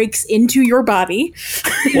breaks into your body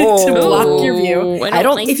to block your view. I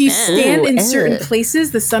don't. If you stand in certain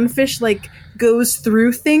places, the sunfish goes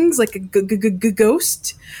through things like a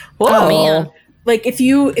ghost. Whoa, man. If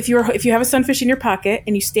you have a sunfish in your pocket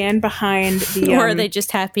and you stand behind the or are they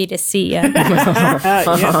just happy to see you?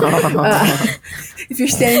 If you're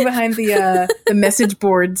standing behind the message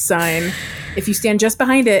board sign, if you stand just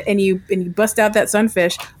behind it and you bust out that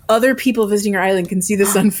sunfish, other people visiting your island can see the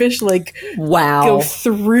sunfish go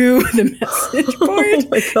through the message board.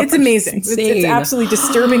 It's amazing. It's absolutely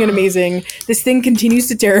disturbing and amazing. This thing continues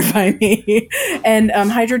to terrify me, and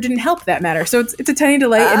Hydro didn't help that matter. So it's a tiny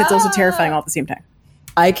delight, and it's also terrifying all at the same time.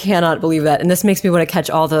 I cannot believe that. And this makes me want to catch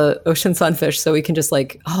all the ocean sunfish so we can just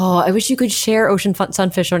I wish you could share ocean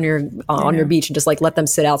sunfish on your beach and just let them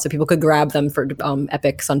sit out so people could grab them for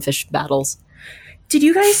epic sunfish battles. Did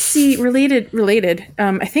you guys see related?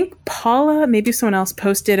 I think Paula, maybe someone else,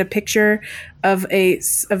 posted a picture of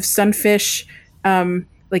sunfish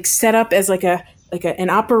set up as an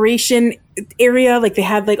operation area. They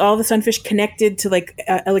had they had sunfish connected to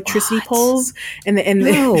electricity poles, and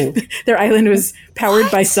their island was powered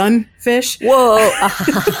by sunfish. Whoa!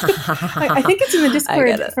 I think it's in the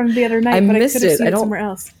Discord from the other night, but I could have seen it somewhere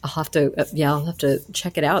else. I'll have to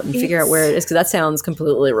check it out and figure out where it is, because that sounds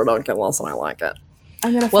completely ridiculous and I like it.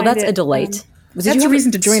 I'm gonna find that's it. A delight. That's a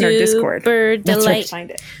reason to join our Discord. Super delight. Find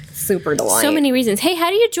it. Super delight. So many reasons. Hey, how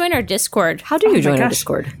do you join our Discord? How do you join our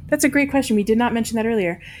Discord? That's a great question. We did not mention that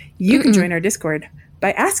earlier. You can join our Discord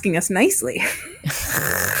by asking us nicely.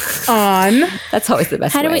 That's always the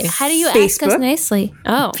best way. How do you ask us nicely?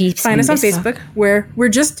 Oh, find us on Facebook, where we're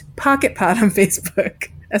just Pocket Pod on Facebook,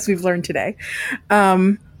 as we've learned today.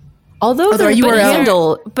 Although the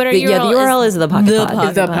URL is the Pocket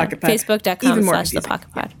Pod. The Pocket Pod.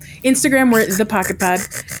 Facebook.com/thepocketpod. Instagram, we're the Pocket Pod.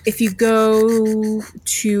 If you go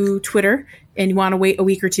to Twitter and you want to wait a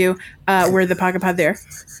week or two, we're the Pocket Pod there.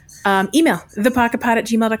 Email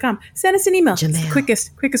thepocketpod@gmail.com. Send us an email. It's the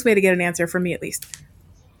quickest way to get an answer from me, at least.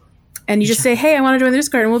 And you just say, hey, I want to join the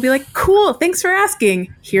Discord. And we'll be like, cool, thanks for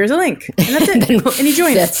asking. Here's a link. And that's it. And you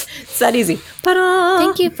join it. It's that easy. But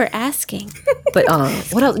thank you for asking. But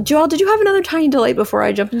what else? Joelle, did you have another tiny delight before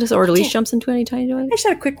I jump into this? Or Elise jumps into any tiny delight? I just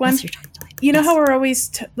had a quick one. You know how we're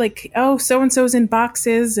always so-and-so's in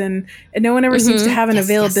boxes, and no one ever seems to have an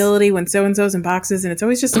availability when so-and-so's in boxes, and it's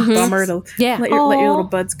always just a bummer to let your little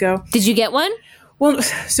buds go. Did you get one? Well,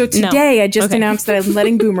 so today I just announced that I'm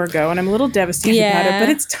letting Boomer go, and I'm a little devastated about it, but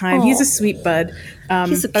it's time. He's a sweet bud.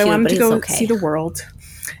 He's so cute, but I want him to go okay. see the world.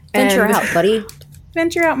 Venture out, buddy.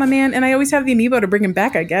 Venture out, my man. And I always have the amiibo to bring him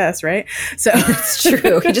back, I guess, right? So it's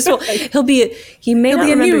true. He may not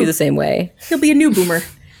remember you the same way. He'll be a new Boomer.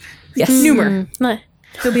 Yes. Noomer.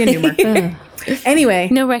 He'll be a Noomer. Anyway.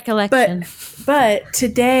 No recollection. But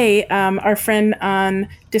today, our friend on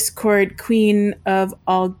Discord, Queen of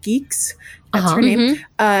All Geeks, that's her name,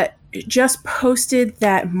 just posted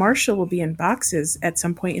that Marshall will be in boxes at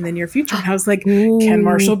some point in the near future. And I was like, can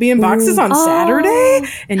Marshall be in boxes on Saturday?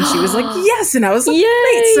 And she was like, yes. And I was like,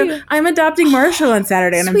 great. So I'm adopting Marshall on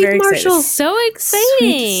Saturday, and I'm very Marshall. excited. So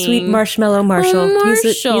exciting. Sweet marshmallow Marshall.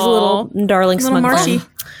 He's a little darling smug Marshy.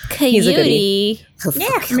 He's a goodie. Yeah,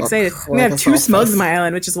 I'm excited. I'm going to have 2 smugs on my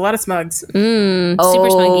island, which is a lot of smugs. Super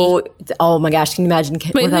smuggy. Oh my gosh, can you imagine?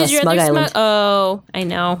 Wait, who's your other smug? Oh, I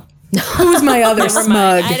know. Who's my other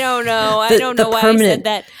smug? I don't know. I don't know why I said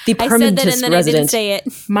that. The I said that and then resident. I didn't say it.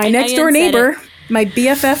 My next door neighbor. My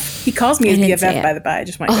BFF, he calls me his BFF, by the by. I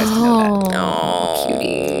just want you guys to know that. Oh,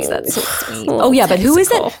 cuties. That's so sweet. Oh, yeah, but who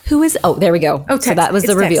is it? Who is... Oh, there we go. Oh, text. So that was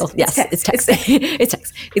the reveal. Text. Yes, it's text. It's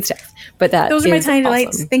text. But that those are my tiny awesome.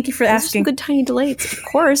 delights. Thank you for Those are asking. some good tiny delights. Of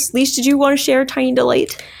course. Leash, did you want to share a tiny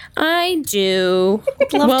delight? I do.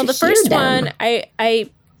 Love Well, to the first hear them. one I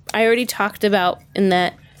already talked about in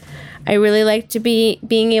that I really like to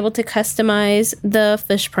being able to customize the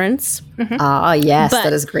fish prints. Ah, yes, But-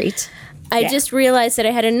 that is great. I just realized that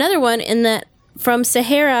I had another one in that from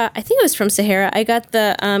Sahara. I think it was from Sahara. I got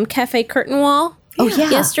the cafe curtain wall. Oh, yeah.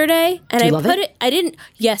 Yesterday, and Do you I love put it? it. I didn't.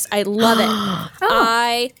 Yes, I love it.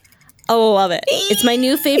 I love it. It's my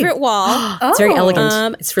new favorite wall. It's very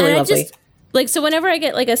elegant. It's really and I lovely. just, like, so whenever I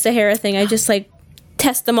get like a Sahara thing, I just like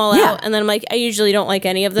test them all Yeah. out, and then I'm like, I usually don't like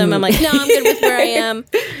any of them. I'm like, no, I'm good with where I am.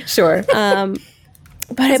 Sure. But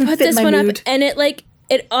I put fit this my one up, mood. and it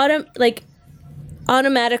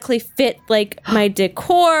automatically fit like my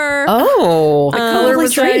decor. Oh, color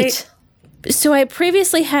was right. So I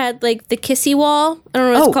previously had like the kissy wall. I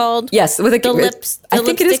don't know what it's called. Yes, with the lips. I The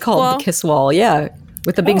think it is lipstick called wall. the kiss wall. Yeah,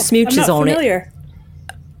 with the big I'm smooches not on it. familiar.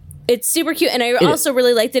 It's super cute, and I also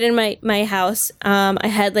really liked it in my house. I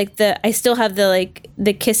had like I still have the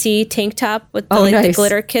kissy tank top with the the nice.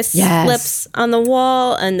 glitter kiss Yes. lips on the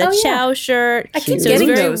wall, and the chow shirt. I keep So it's getting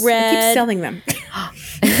very those. I red. keep selling them.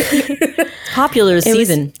 Popular this was-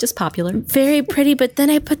 season, just popular. Very pretty, but then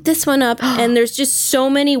I put this one up, and there's just so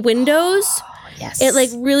many windows. Yes, It like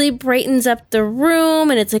really brightens up the room,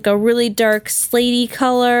 and it's like a really dark slatey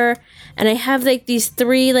color. And I have like these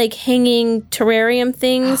 3 like hanging terrarium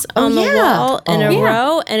things on the wall in a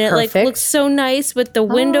row, and it like Perfect. looks so nice with the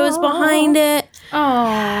windows behind it. Oh,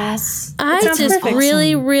 I sounds just perfect.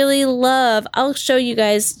 really, really love. I'll show you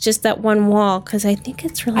guys just that one wall because I think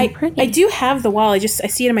it's really pretty. I do have the wall. I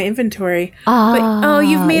see it in my inventory. Ah,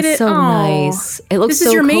 you've made it's it so aw. nice. It looks This is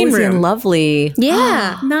so your main cozy room. and lovely.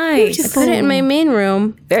 yeah, Nice. put it in my main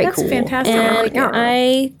room. Very That's cool. fantastic. And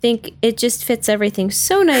I think it just fits everything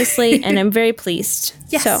so nicely, and I'm very pleased.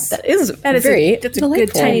 Yes. So That is That's very a good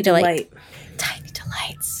delightful. tiny delight. delight. Tiny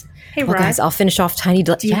delights. Hey, Well, Rod, guys, I'll finish off tiny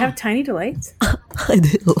delights. do you have tiny delights? I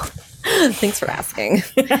do. Thanks for asking.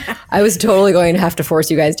 I was totally going to have to force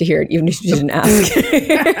you guys to hear it, even if you didn't ask.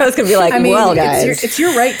 I was going to be like, well, guys. it's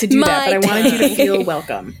your right to do that, but I My wanted you to feel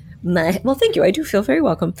welcome. Well, thank you. I do feel very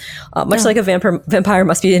welcome. Much like a vampire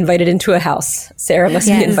must be invited into a house, Sarah must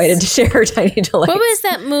be invited to share her tiny delights. what was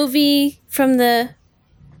that movie from the?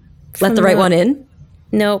 Let the right one in?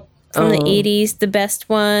 Nope, from the 80s, the best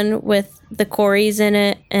one with the Coreys in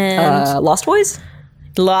it and Lost Boys?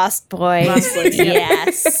 Lost Boys. Lost Boys, yeah.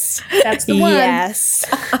 Yes. That's the one. Yes.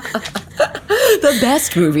 The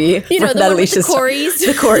best movie. You know, the that one with the Alicia's- Coreys.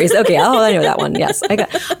 The Coreys. Okay. Oh, I know that one. Yes.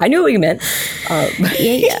 I knew what you meant.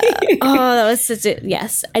 Yeah. Oh, that was such a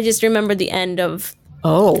yes. I just remembered the end of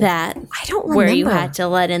that. I don't remember. Where you had to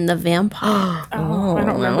let in the vampire. Oh, I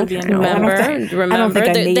don't remember the end. Remember? I don't Remember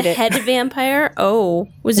think I made the it. head vampire? Oh,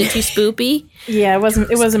 was it too spoopy? Yeah, it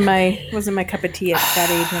wasn't my cup of tea at that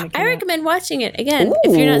age when it came I out. recommend watching it again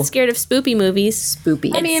if you're Ooh. not scared of spoopy movies.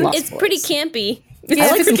 Spoopy. I mean, Lost it's Boys. pretty campy. Yeah,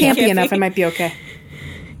 like if it's some campy enough, I might be okay.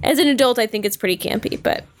 As an adult, I think it's pretty campy,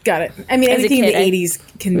 but Got it. I mean, As a anything in kid, I the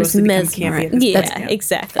 80s can was mostly become campy. mesmerized. at this Yeah, point.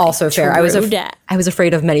 exactly. Also fair. I True dat. was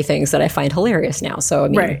afraid of many things that I find hilarious now. So I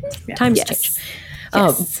mean, Right. Yeah. times Yes. change.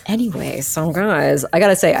 Yes. Anyway, so guys, I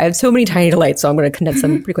gotta say, I have so many tiny delights, so I'm going to condense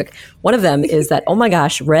them pretty quick. One of them is that, oh my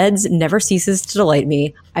gosh, Reds never ceases to delight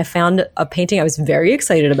me. I found a painting I was very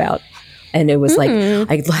excited about. And it was like,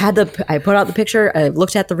 I put out the picture, I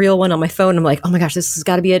looked at the real one on my phone. I'm like, oh my gosh, this has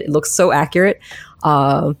got to be it. It looks so accurate.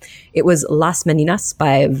 It was Las Meninas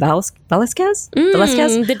by Velasquez.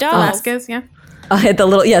 The doll. Velasquez, yeah. The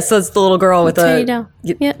little, so it's the little girl with Tiny doll.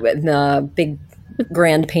 the big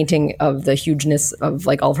grand painting of the hugeness of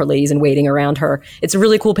like all of her ladies in waiting around her. It's a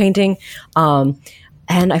really cool painting.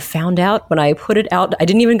 And I found out when I put it out, I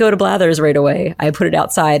didn't even go to Blathers right away. I put it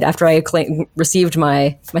outside after I received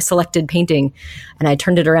my selected painting, and I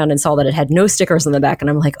turned it around and saw that it had no stickers on the back. And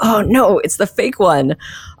I'm like, oh no, it's the fake one.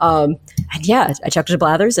 And yeah, I checked it to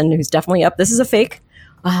Blathers, and it was definitely up. This is a fake.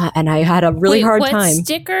 And I had a really hard what time.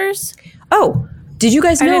 Stickers? Oh, did you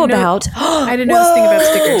guys know didn't know- about? I didn't know this thing about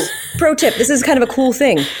stickers. Pro tip: this is kind of a cool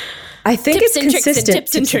thing. I think Tips it's and tricks and consistent.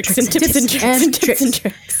 tips and tricks and tips and tricks and tips and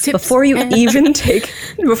tricks. Before you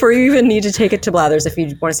even need to take it to Blathers, if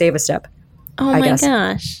you want to save a step. Oh I my guess.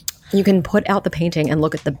 gosh. you can put out the painting and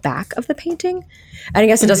look at the back of the painting. And I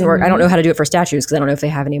guess it doesn't work. I don't know how to do it for statues because I don't know if they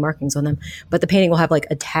have any markings on them. But the painting will have like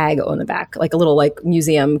a tag on the back, like a little like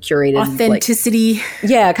museum curated authenticity. Like,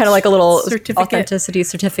 yeah, kind of like a little certificate. Authenticity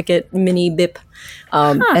certificate mini bip.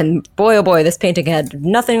 And boy, oh boy, this painting had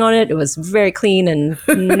nothing on it. It was very clean and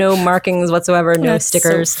no markings whatsoever, no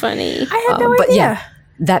stickers. So funny. I had no idea. But yeah,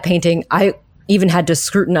 that painting, I even had to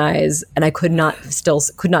scrutinize, and I could not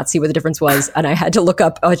see what the difference was, and I had to look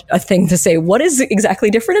up a thing to say what is exactly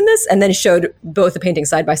different in this, and then showed both the paintings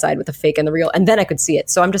side by side with the fake and the real, and then I could see it.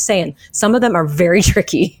 So I'm just saying, some of them are very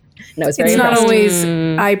tricky. No, it's very. It's not always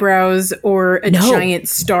eyebrows or a giant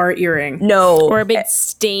star earring. No, or a big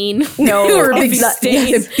stain. No, or a big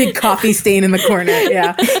stain, a big coffee stain in the corner.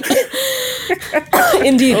 Yeah.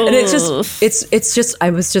 Indeed. And it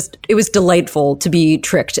was delightful to be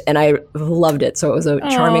tricked, and I loved it. So it was a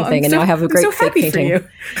charming thing. And now I have a great fake painting.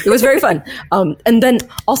 It was very fun. And then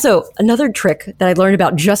also another trick that I learned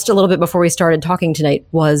about just a little bit before we started talking tonight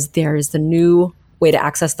was there's the new way to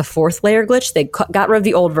access the 4th layer glitch. They got rid of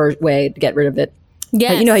the old way to get rid of it.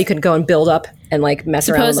 Yeah. You know how you could go and build up and like mess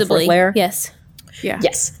around with the 4th layer? Yes. Yeah.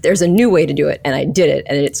 Yes, there's a new way to do it, and I did it,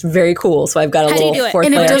 and it's very cool. So I've got a little 4th layer.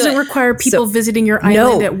 And it doesn't require people visiting your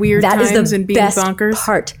island at weird times and being bonkers?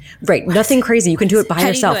 Part. Right, nothing crazy. You can do it by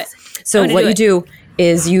yourself. So what you do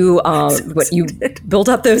is you build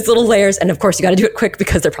up those little layers, and of course you got to do it quick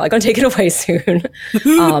because they're probably going to take it away soon.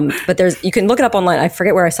 But you can look it up online. I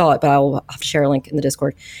forget where I saw it, but I'll share a link in the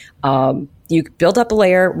Discord. You build up a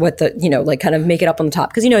layer with the, like kind of make it up on the top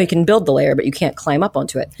because you can build the layer, but you can't climb up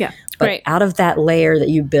onto it. Yeah. But out of that layer that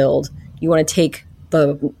you build, you want to take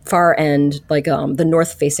the far end, like the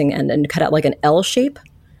north facing end, and cut out like an L shape.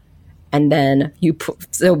 And then you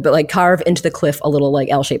carve into the cliff a little like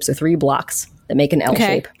L shape. So 3 blocks that make an L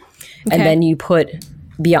shape. And then you put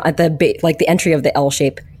beyond at the entry of the L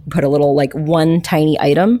shape, you put a little like one tiny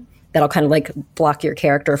item that'll kind of like block your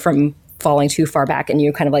character from falling too far back, and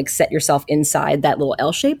you kind of like set yourself inside that little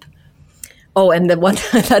L shape. Oh, and the one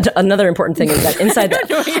another important thing is that inside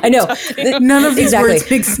that I know none of these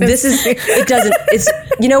words make sense. This is it doesn't. It's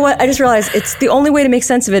you know what I just realized it's the only way to make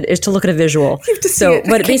sense of it is to look at a visual. You have to see it.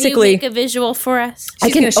 But can basically, you make a visual for us?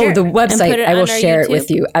 I can. Oh, the website. I will share it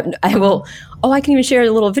with you. I will. Oh, I can even share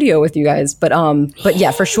a little video with you guys. But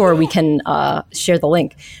yeah, for sure we can share the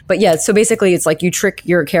link. But yeah, so basically it's like you trick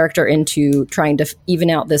your character into trying to even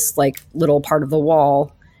out this like little part of the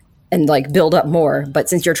wall and like build up more. But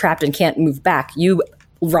since you're trapped and can't move back, you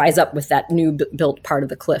rise up with that new built part of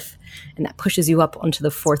the cliff, and that pushes you up onto the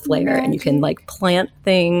 4th layer, and you can like plant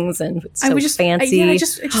things, and it's so fancy. I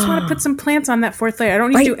just want to put some plants on that 4th layer. I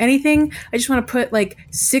don't need to do anything. I just want to put like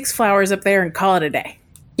 6 flowers up there and call it a day.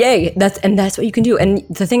 Yay! That's what you can do. And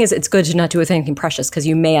the thing is, it's good to not do with anything precious because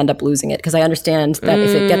you may end up losing it. Because I understand that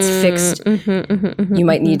if it gets fixed, you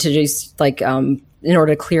might need to just like in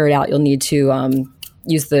order to clear it out, you'll need to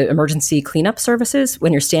use the emergency cleanup services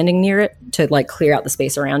when you're standing near it to like clear out the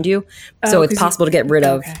space around you. So it's possible to get rid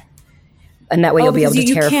of, and that way you'll be able to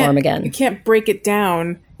terraform again. You can't break it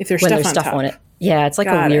down if there's stuff on it. Yeah, it's like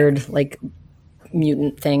a weird like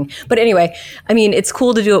mutant thing. But anyway, I mean, it's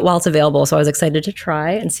cool to do it while it's available. So I was excited to try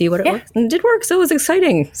and see what it worked, and it did work. So it was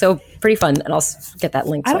exciting. So pretty fun. And I'll get that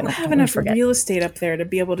link. I don't have enough real estate up there to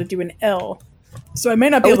be able to do an L, so I might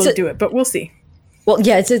not be able to do it, but we'll see. Well,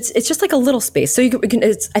 yeah, it's just like a little space. So you can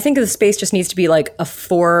I think the space just needs to be like a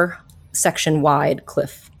 4-section wide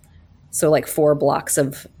cliff. So like 4 blocks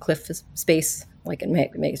of cliff space, like and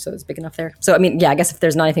make so it's big enough there. So I mean, yeah, I guess if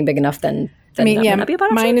there's not anything big enough, then that might not be a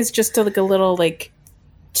bad option. Mine is just like a little like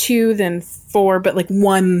 2, then 4, but like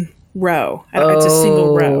 1 row. It's a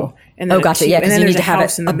single row. And then gotcha. Yeah, because you need to have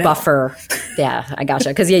a buffer. Yeah, I gotcha.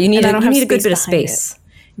 Because you need a good bit of space.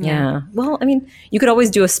 Yeah. Well, I mean, you could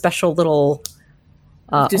always do a special little.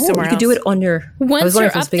 You could do it on your. Once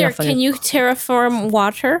you're up there, can you terraform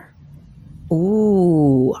water?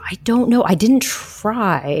 Ooh, I don't know. I didn't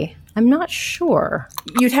try. I'm not sure.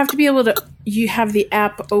 You'd have to be able to. You have the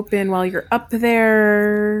app open while you're up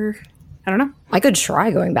there. I don't know. I could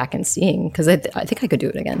try going back and seeing because I think I could do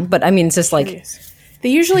it again. But I mean, it's just like they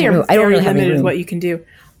usually are very limited with what you can do.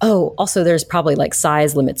 Oh, also there's probably like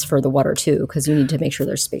size limits for the water too because you need to make sure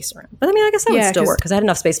there's space around. But I mean, I guess that would still work because I had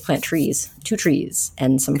enough space to plant 2 trees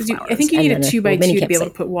and some flowers. I think you need a 2x2 to be able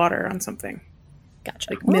to put water on something. Gotcha.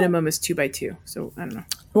 Like minimum is 2x2. So I don't know.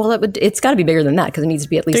 Well, it's got to be bigger than that because it needs to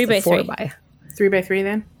be at least 4 by 3x3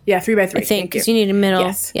 then. Yeah, 3x3. I think because you need a middle.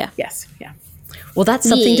 Yes. Yeah. Yes. Yeah. Well, that's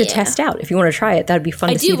something to Yeah. test out. If you want to try it, that'd be fun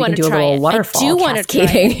I to see do if you can wanna do a try little it. I waterfall do wanna try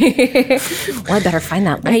cascading. Well, I better find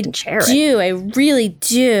that link and share it. I really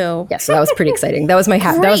do. Yeah, so that was pretty exciting. That was my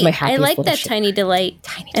that was my Great. happiest I like little that shit. Tiny Delight.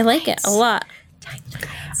 I like it a lot.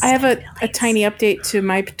 I have a tiny update to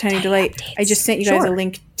my Tiny Delight. I just sent you guys a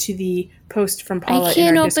link to the post from Paula I can't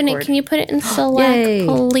in our open Discord. it. Can you put it in select, Yay.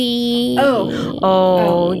 please?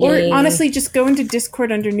 Oh, Or yay. honestly, just go into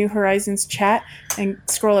Discord under New Horizons chat and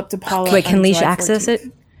scroll up to Paula. Wait, can on Leash July access 14th.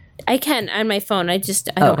 it? I can on my phone. I just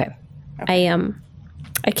I Oh, don't, okay.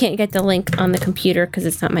 I can't get the link on the computer because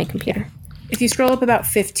it's not my computer. If you scroll up about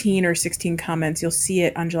 15 or 16 comments, you'll see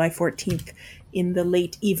it on July 14th in the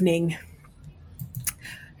late evening.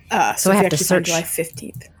 So I if have you to actually find search. July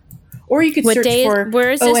 15th. Or you could What search day is- for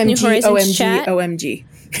where is this, New OMG, Horizons OMG, chat? OMG.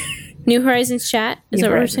 New Horizons chat is New that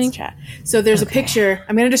what we're Horizons saying? chat. So there's a picture.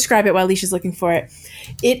 I'm going to describe it while Alicia's looking for it.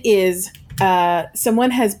 It is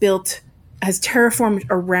someone has terraformed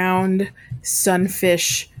around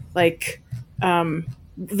sunfish, like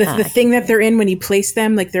the thing that they're in when you place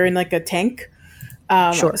them, like they're in like a tank.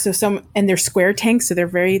 Sure. So and they're square tanks, so they're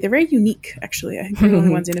very unique. Actually, I think they're the only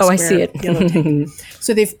ones in a Oh, I square see it. yellow tank.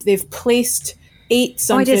 So they've placed 8 I did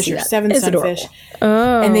sunfish see or that. 7 It's sunfish,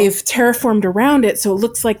 adorable. and they've terraformed around it, so it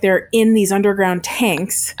looks like they're in these underground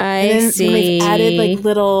tanks. And then they've added like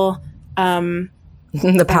little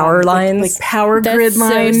The power lines. like power That's grid so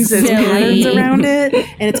lines and silly. patterns around it,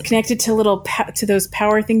 and it's connected to to those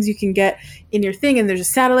power things you can get in your thing. And there's a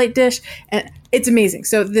satellite dish, and it's amazing.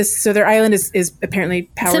 So their island is apparently It's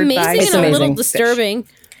powered amazing by. and a little amazing. disturbing,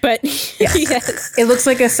 but yes. It looks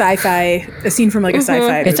like a scene from like a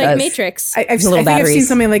sci-fi. It's movie. like does. Matrix. I little think I've seen batteries.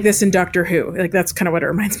 something like this in Doctor Who. Like that's kind of what it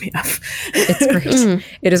reminds me of. It's great.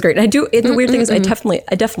 It is great. And the weird thing is I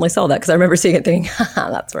definitely saw that because I remember seeing it thinking, haha,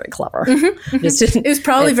 that's very clever. Just didn't- It was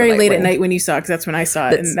probably it's very like, late at well, night when you saw it, because that's when I saw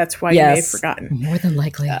it, and that's why you may have forgotten. More than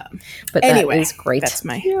likely. But Anyway, that is great. that's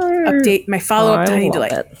my update, my follow-up Tiny love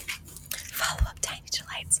Delight. it. Follow-up Tiny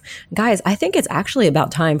Delights. Guys, I think it's actually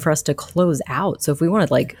about time for us to close out. So if we want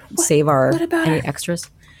to like save our about any our- extras.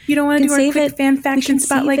 You don't want to We do can our save quick it. fan We faction can save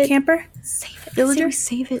spotlight it. camper? Save it. Villager?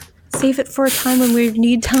 Save it. Save it for a time when we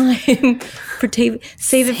need time.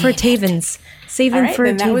 Save it for Tavens. Save All it right, for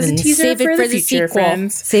then that was a Tavens. teaser Save it for for the the future, sequel.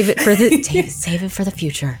 friends. Save it for the save it for the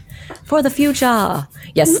future. For the future.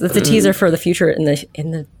 Yes, that's a teaser for the future in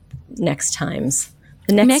the next times.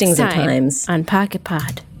 The next things and times. on Pocket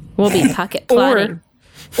Pod. We'll be pocket plotting.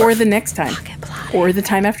 Or the next time. Or the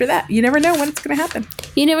time after that. You never know when it's going to happen.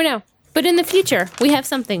 You never know. But in the future, we have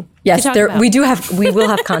something Yes, to talk there about. we will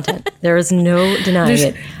have content. There is no denying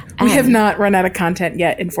it. We have not run out of content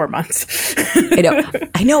yet in 4 months.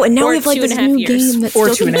 I know, and now Or we have like this 2.5 new years. game that's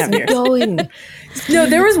Or still 2.5 keeps years. going. No,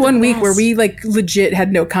 there was one week where we like legit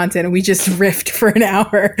had no content and we just riffed for an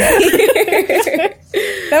hour.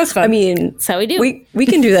 That was fun. I mean, That's how we do. we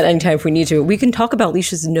can do that anytime if we need to. We can talk about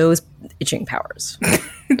Leisha's nose itching powers.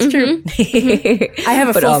 it's true. I have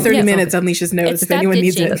a But, full 30 yeah, minutes on Leisha's nose It's if anyone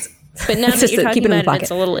needs itching. it. But now It's that just you're to talking keep it in the about it, pocket.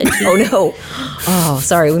 it's a little itchy. Oh no! Oh,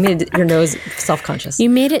 sorry. We made your nose self-conscious. You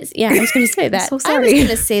made it. Yeah, I was going to say that. so I was sorry. going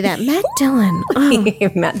to say that. Matt Dillon. Oh,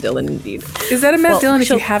 Matt Dillon, indeed. Is that a Matt Well, Dillon if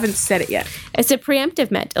she'll- you haven't said it yet? it's a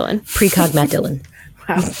preemptive Matt Dillon. Precog Matt Dillon.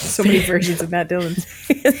 Wow, so many versions of Matt Dillon.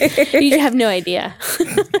 You have no idea.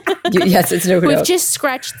 Yes, it's no We've doubt. just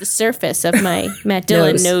scratched the surface of my Matt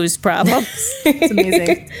Dillon nose problem. It's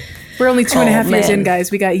amazing. We're only 2.5 years man. in, guys.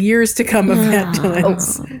 We got years to come of Matt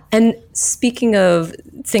Dillon's. And speaking of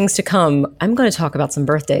things to come, I'm going to talk about some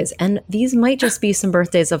birthdays. And these might just be some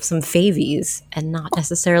birthdays of some favies and not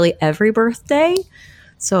necessarily every birthday.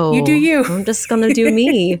 So You do you. I'm just going to do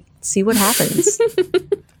me, see what happens.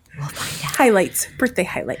 Highlights. Birthday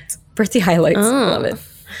highlights. Birthday highlights. Love it.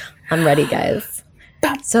 I'm ready, guys.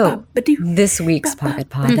 So, this week's Pocket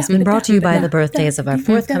Pod has been brought to you by the birthdays of our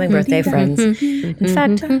forthcoming birthday friends. In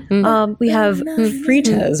fact, we have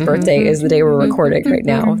Frita's birthday is the day we're recording right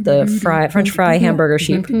now. The French fry hamburger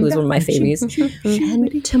sheep, who is one of my favies.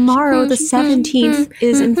 And tomorrow, the 17th,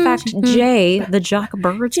 is in fact Jay, the Jock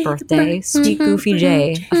Bird's birthday. Sweet Goofy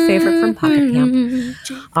Jay, a favorite from Pocket Camp.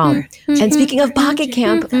 And speaking of Pocket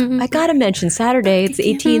Camp, I gotta mention Saturday, it's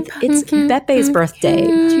the 18th, it's Bepe's birthday.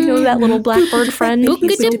 Do you know that little blackbird friend?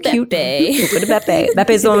 He's so cute. Buca de Bepe.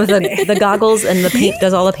 Bepe's the one with the goggles and the paint,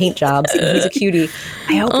 does all the paint jobs. And he's a cutie.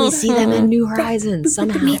 I hope we see them in New Horizons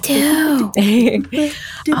somehow. Me too.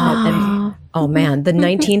 Oh man, the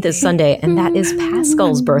 19th is Sunday, and that is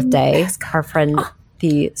Pascal's birthday. Our friend,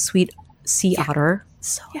 the sweet sea otter.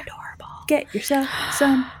 So adorable. Get yourself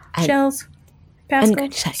some shells. Pascal.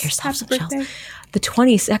 And shut yourself, Happy Chels. birthday. The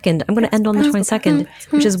 22nd, I'm going to end on the 22nd,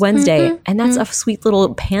 which is Wednesday, and that's a sweet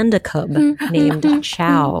little panda cub named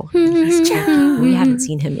Chow. He's Chow. We haven't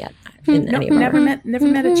seen him yet in any of our... Never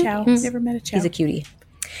met a Chow. Never met a Chow. He's a cutie.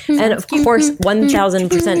 And of course,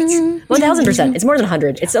 1,000%. 1,000%. It's more than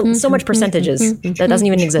 100. It's so much percentages that doesn't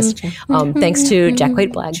even exist. Thanks to Jack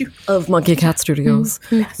White-Blag of Monkey Cat Studios,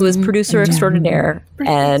 who is producer extraordinaire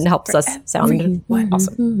and helps us sound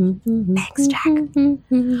awesome. Thanks, Jack.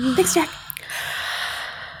 Thanks, Jack.